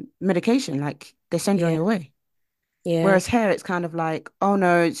 medication, like they send you on yeah. your way. Yeah. Whereas here, it's kind of like, oh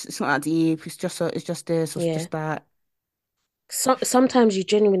no, it's not that deep. It's just this or it's Yeah. just that. Sometimes you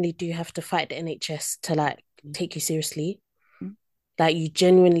genuinely do have to fight the NHS to like take you seriously. Mm, Like you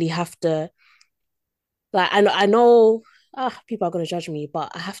genuinely have to like I know people are gonna judge me,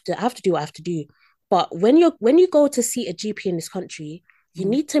 but I have to do what I have to do. But when you go to see a GP in this country, you mm,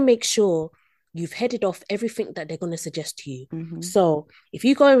 need to make sure you've headed off everything that they're gonna suggest to you. mm, So if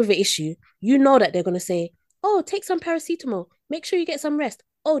you go in with an issue, you know that they're gonna say, "Oh, take some paracetamol. Make sure you get some rest.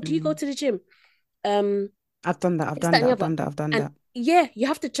 Oh, do you go mm. to the gym? Um, I've done that. I've this, done that, and that. the I've other." done that. I've done And that. yeah, you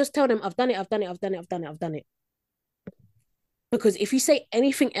have to just tell them, "I've done it. I've done it. I've done it. I've done it. I've done it. I've done it." Because if you say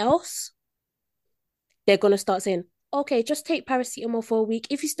anything else, they're gonna start saying, "Okay, just take paracetamol for a week.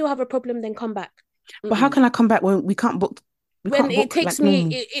 If you still have a problem, then come back." But how Mm-mm. can I come back when we can't book? We When can't it book takes like me,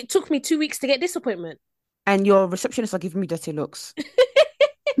 normal. it took me 2 weeks to get this appointment. And your receptionists are giving me dirty looks.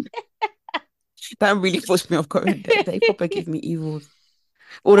 That really puts me off going there. They probably give me evils.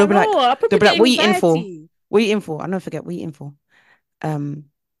 Or I they'll be know. like, I they'll probably be like, get what are you in for? anxiety. What are you in for? I'll never forget, what are you in for? Um,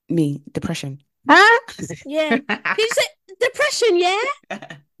 Me, depression. Huh? Yeah. Did you say depression? Yeah.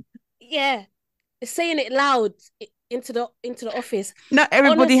 Yeah. Saying it loud into the office. Not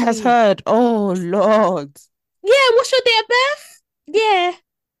everybody has Honestly. heard. Oh Lord. Yeah. What's your date of birth? Yeah.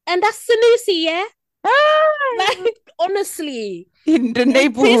 And that's Sanusi. Yeah. Ah! Like honestly, In the they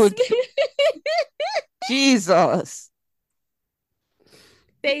piss neighborhood. me. Jesus.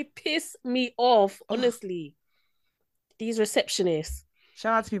 They piss me off. Honestly, these receptionists.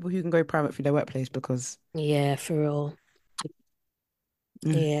 Shout out to people who can go private through their workplace because Yeah, for real.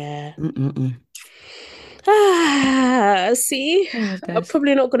 mm, Yeah. mm. See, Anyways, I'm guys.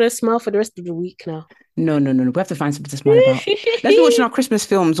 probably not gonna smile for the rest of the week now. No, no, no, no. We have to find something to smile about. Let's be watching our Christmas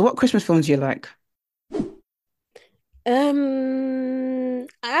films. What Christmas films do you like? um,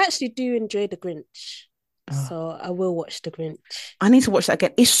 I actually do enjoy The Grinch, Oh, so I will watch The Grinch. I need to watch that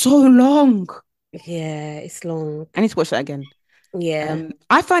again. It's so long. Yeah, it's long. I need to watch that again. Yeah,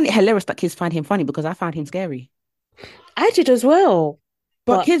 I find it hilarious that kids find him funny because I found him scary. I did as well.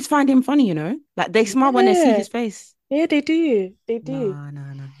 But But kids find him funny, you know? Like they smile when they see yeah, his face. yeah, they do. They do. No, no,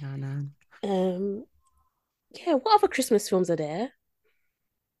 no, no, no. Um, yeah, what other Christmas films are there?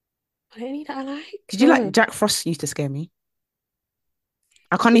 Are there any that I like? Did you like Jack Frost used to scare me?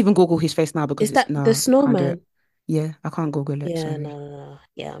 I can't even Google his face now because Is it's that the no, I can't do it. snowman? Yeah, I can't Google it. Yeah, Sorry. no, no, no.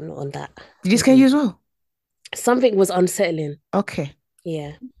 Yeah, I'm not on that. Did he scare you Mm-mm. as well? Something was unsettling. Okay.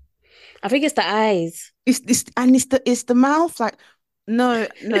 Yeah. I think it's the eyes. It's this and it's the mouth. Like, no,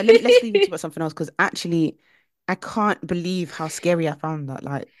 no, let's leave it about something else because actually I can't believe how scary I found that.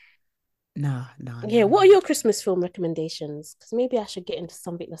 Like, no, no, Yeah, no, what no. are your Christmas film recommendations? Because maybe I should get into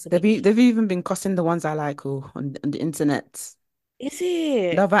something that's a bit They've even been cussing the ones I like on the internet. Is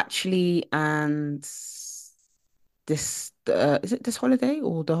it? Love Actually and this is it This Holiday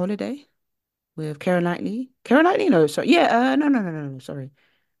or The Holiday with Keira Knightley? Keira Knightley? No, sorry. Yeah, no, no, no, no, no, sorry.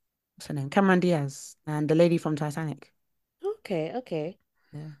 What's her name? Cameron Diaz and the lady from Titanic. Okay, okay.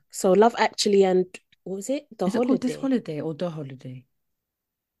 Yeah. So Love Actually and what was it? The Is it called This Holiday. Holiday or The Holiday?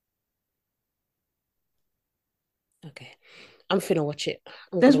 Okay. I'm finna watch it.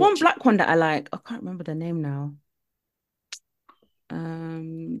 I'm There's gonna one watch it. black one that I like. I can't remember the name now.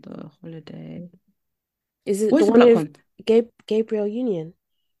 The Holiday. Is it the What's the one black with one? Gabriel Union?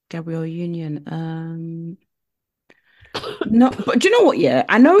 Gabrielle Union. No, but do you know what? Yeah,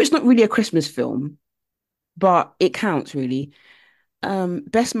 I know it's not really a Christmas film, but it counts really.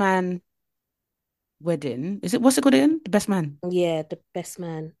 Best Man Wedding. Is it what's it called again? The Best Man. Yeah, the best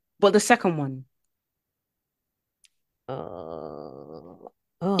man. But the second one. Oh,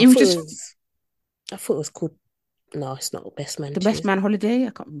 It was just I thought it was called no, it's not best man the too, Best is it? Man Holiday. I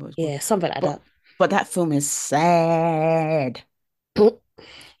can't remember what it's called. Yeah, something like But that. but that film is sad. That film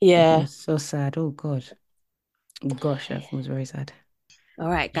Yeah. is so sad. Oh God. Gosh, that film was very sad. All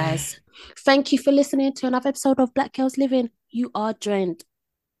right, Yeah. guys. Thank you for listening to another episode of Black Girls Living. You are joined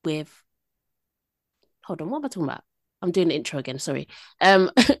with hold on, what am I talking about? I'm doing the intro again, sorry.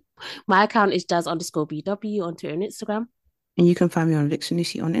 My account is jazz underscore BW on Twitter and Instagram. And you can find me on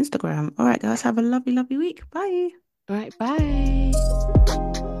Vixenusi on Instagram. All right, guys, have a lovely, lovely week. Bye. All right,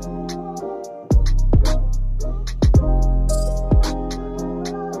 bye.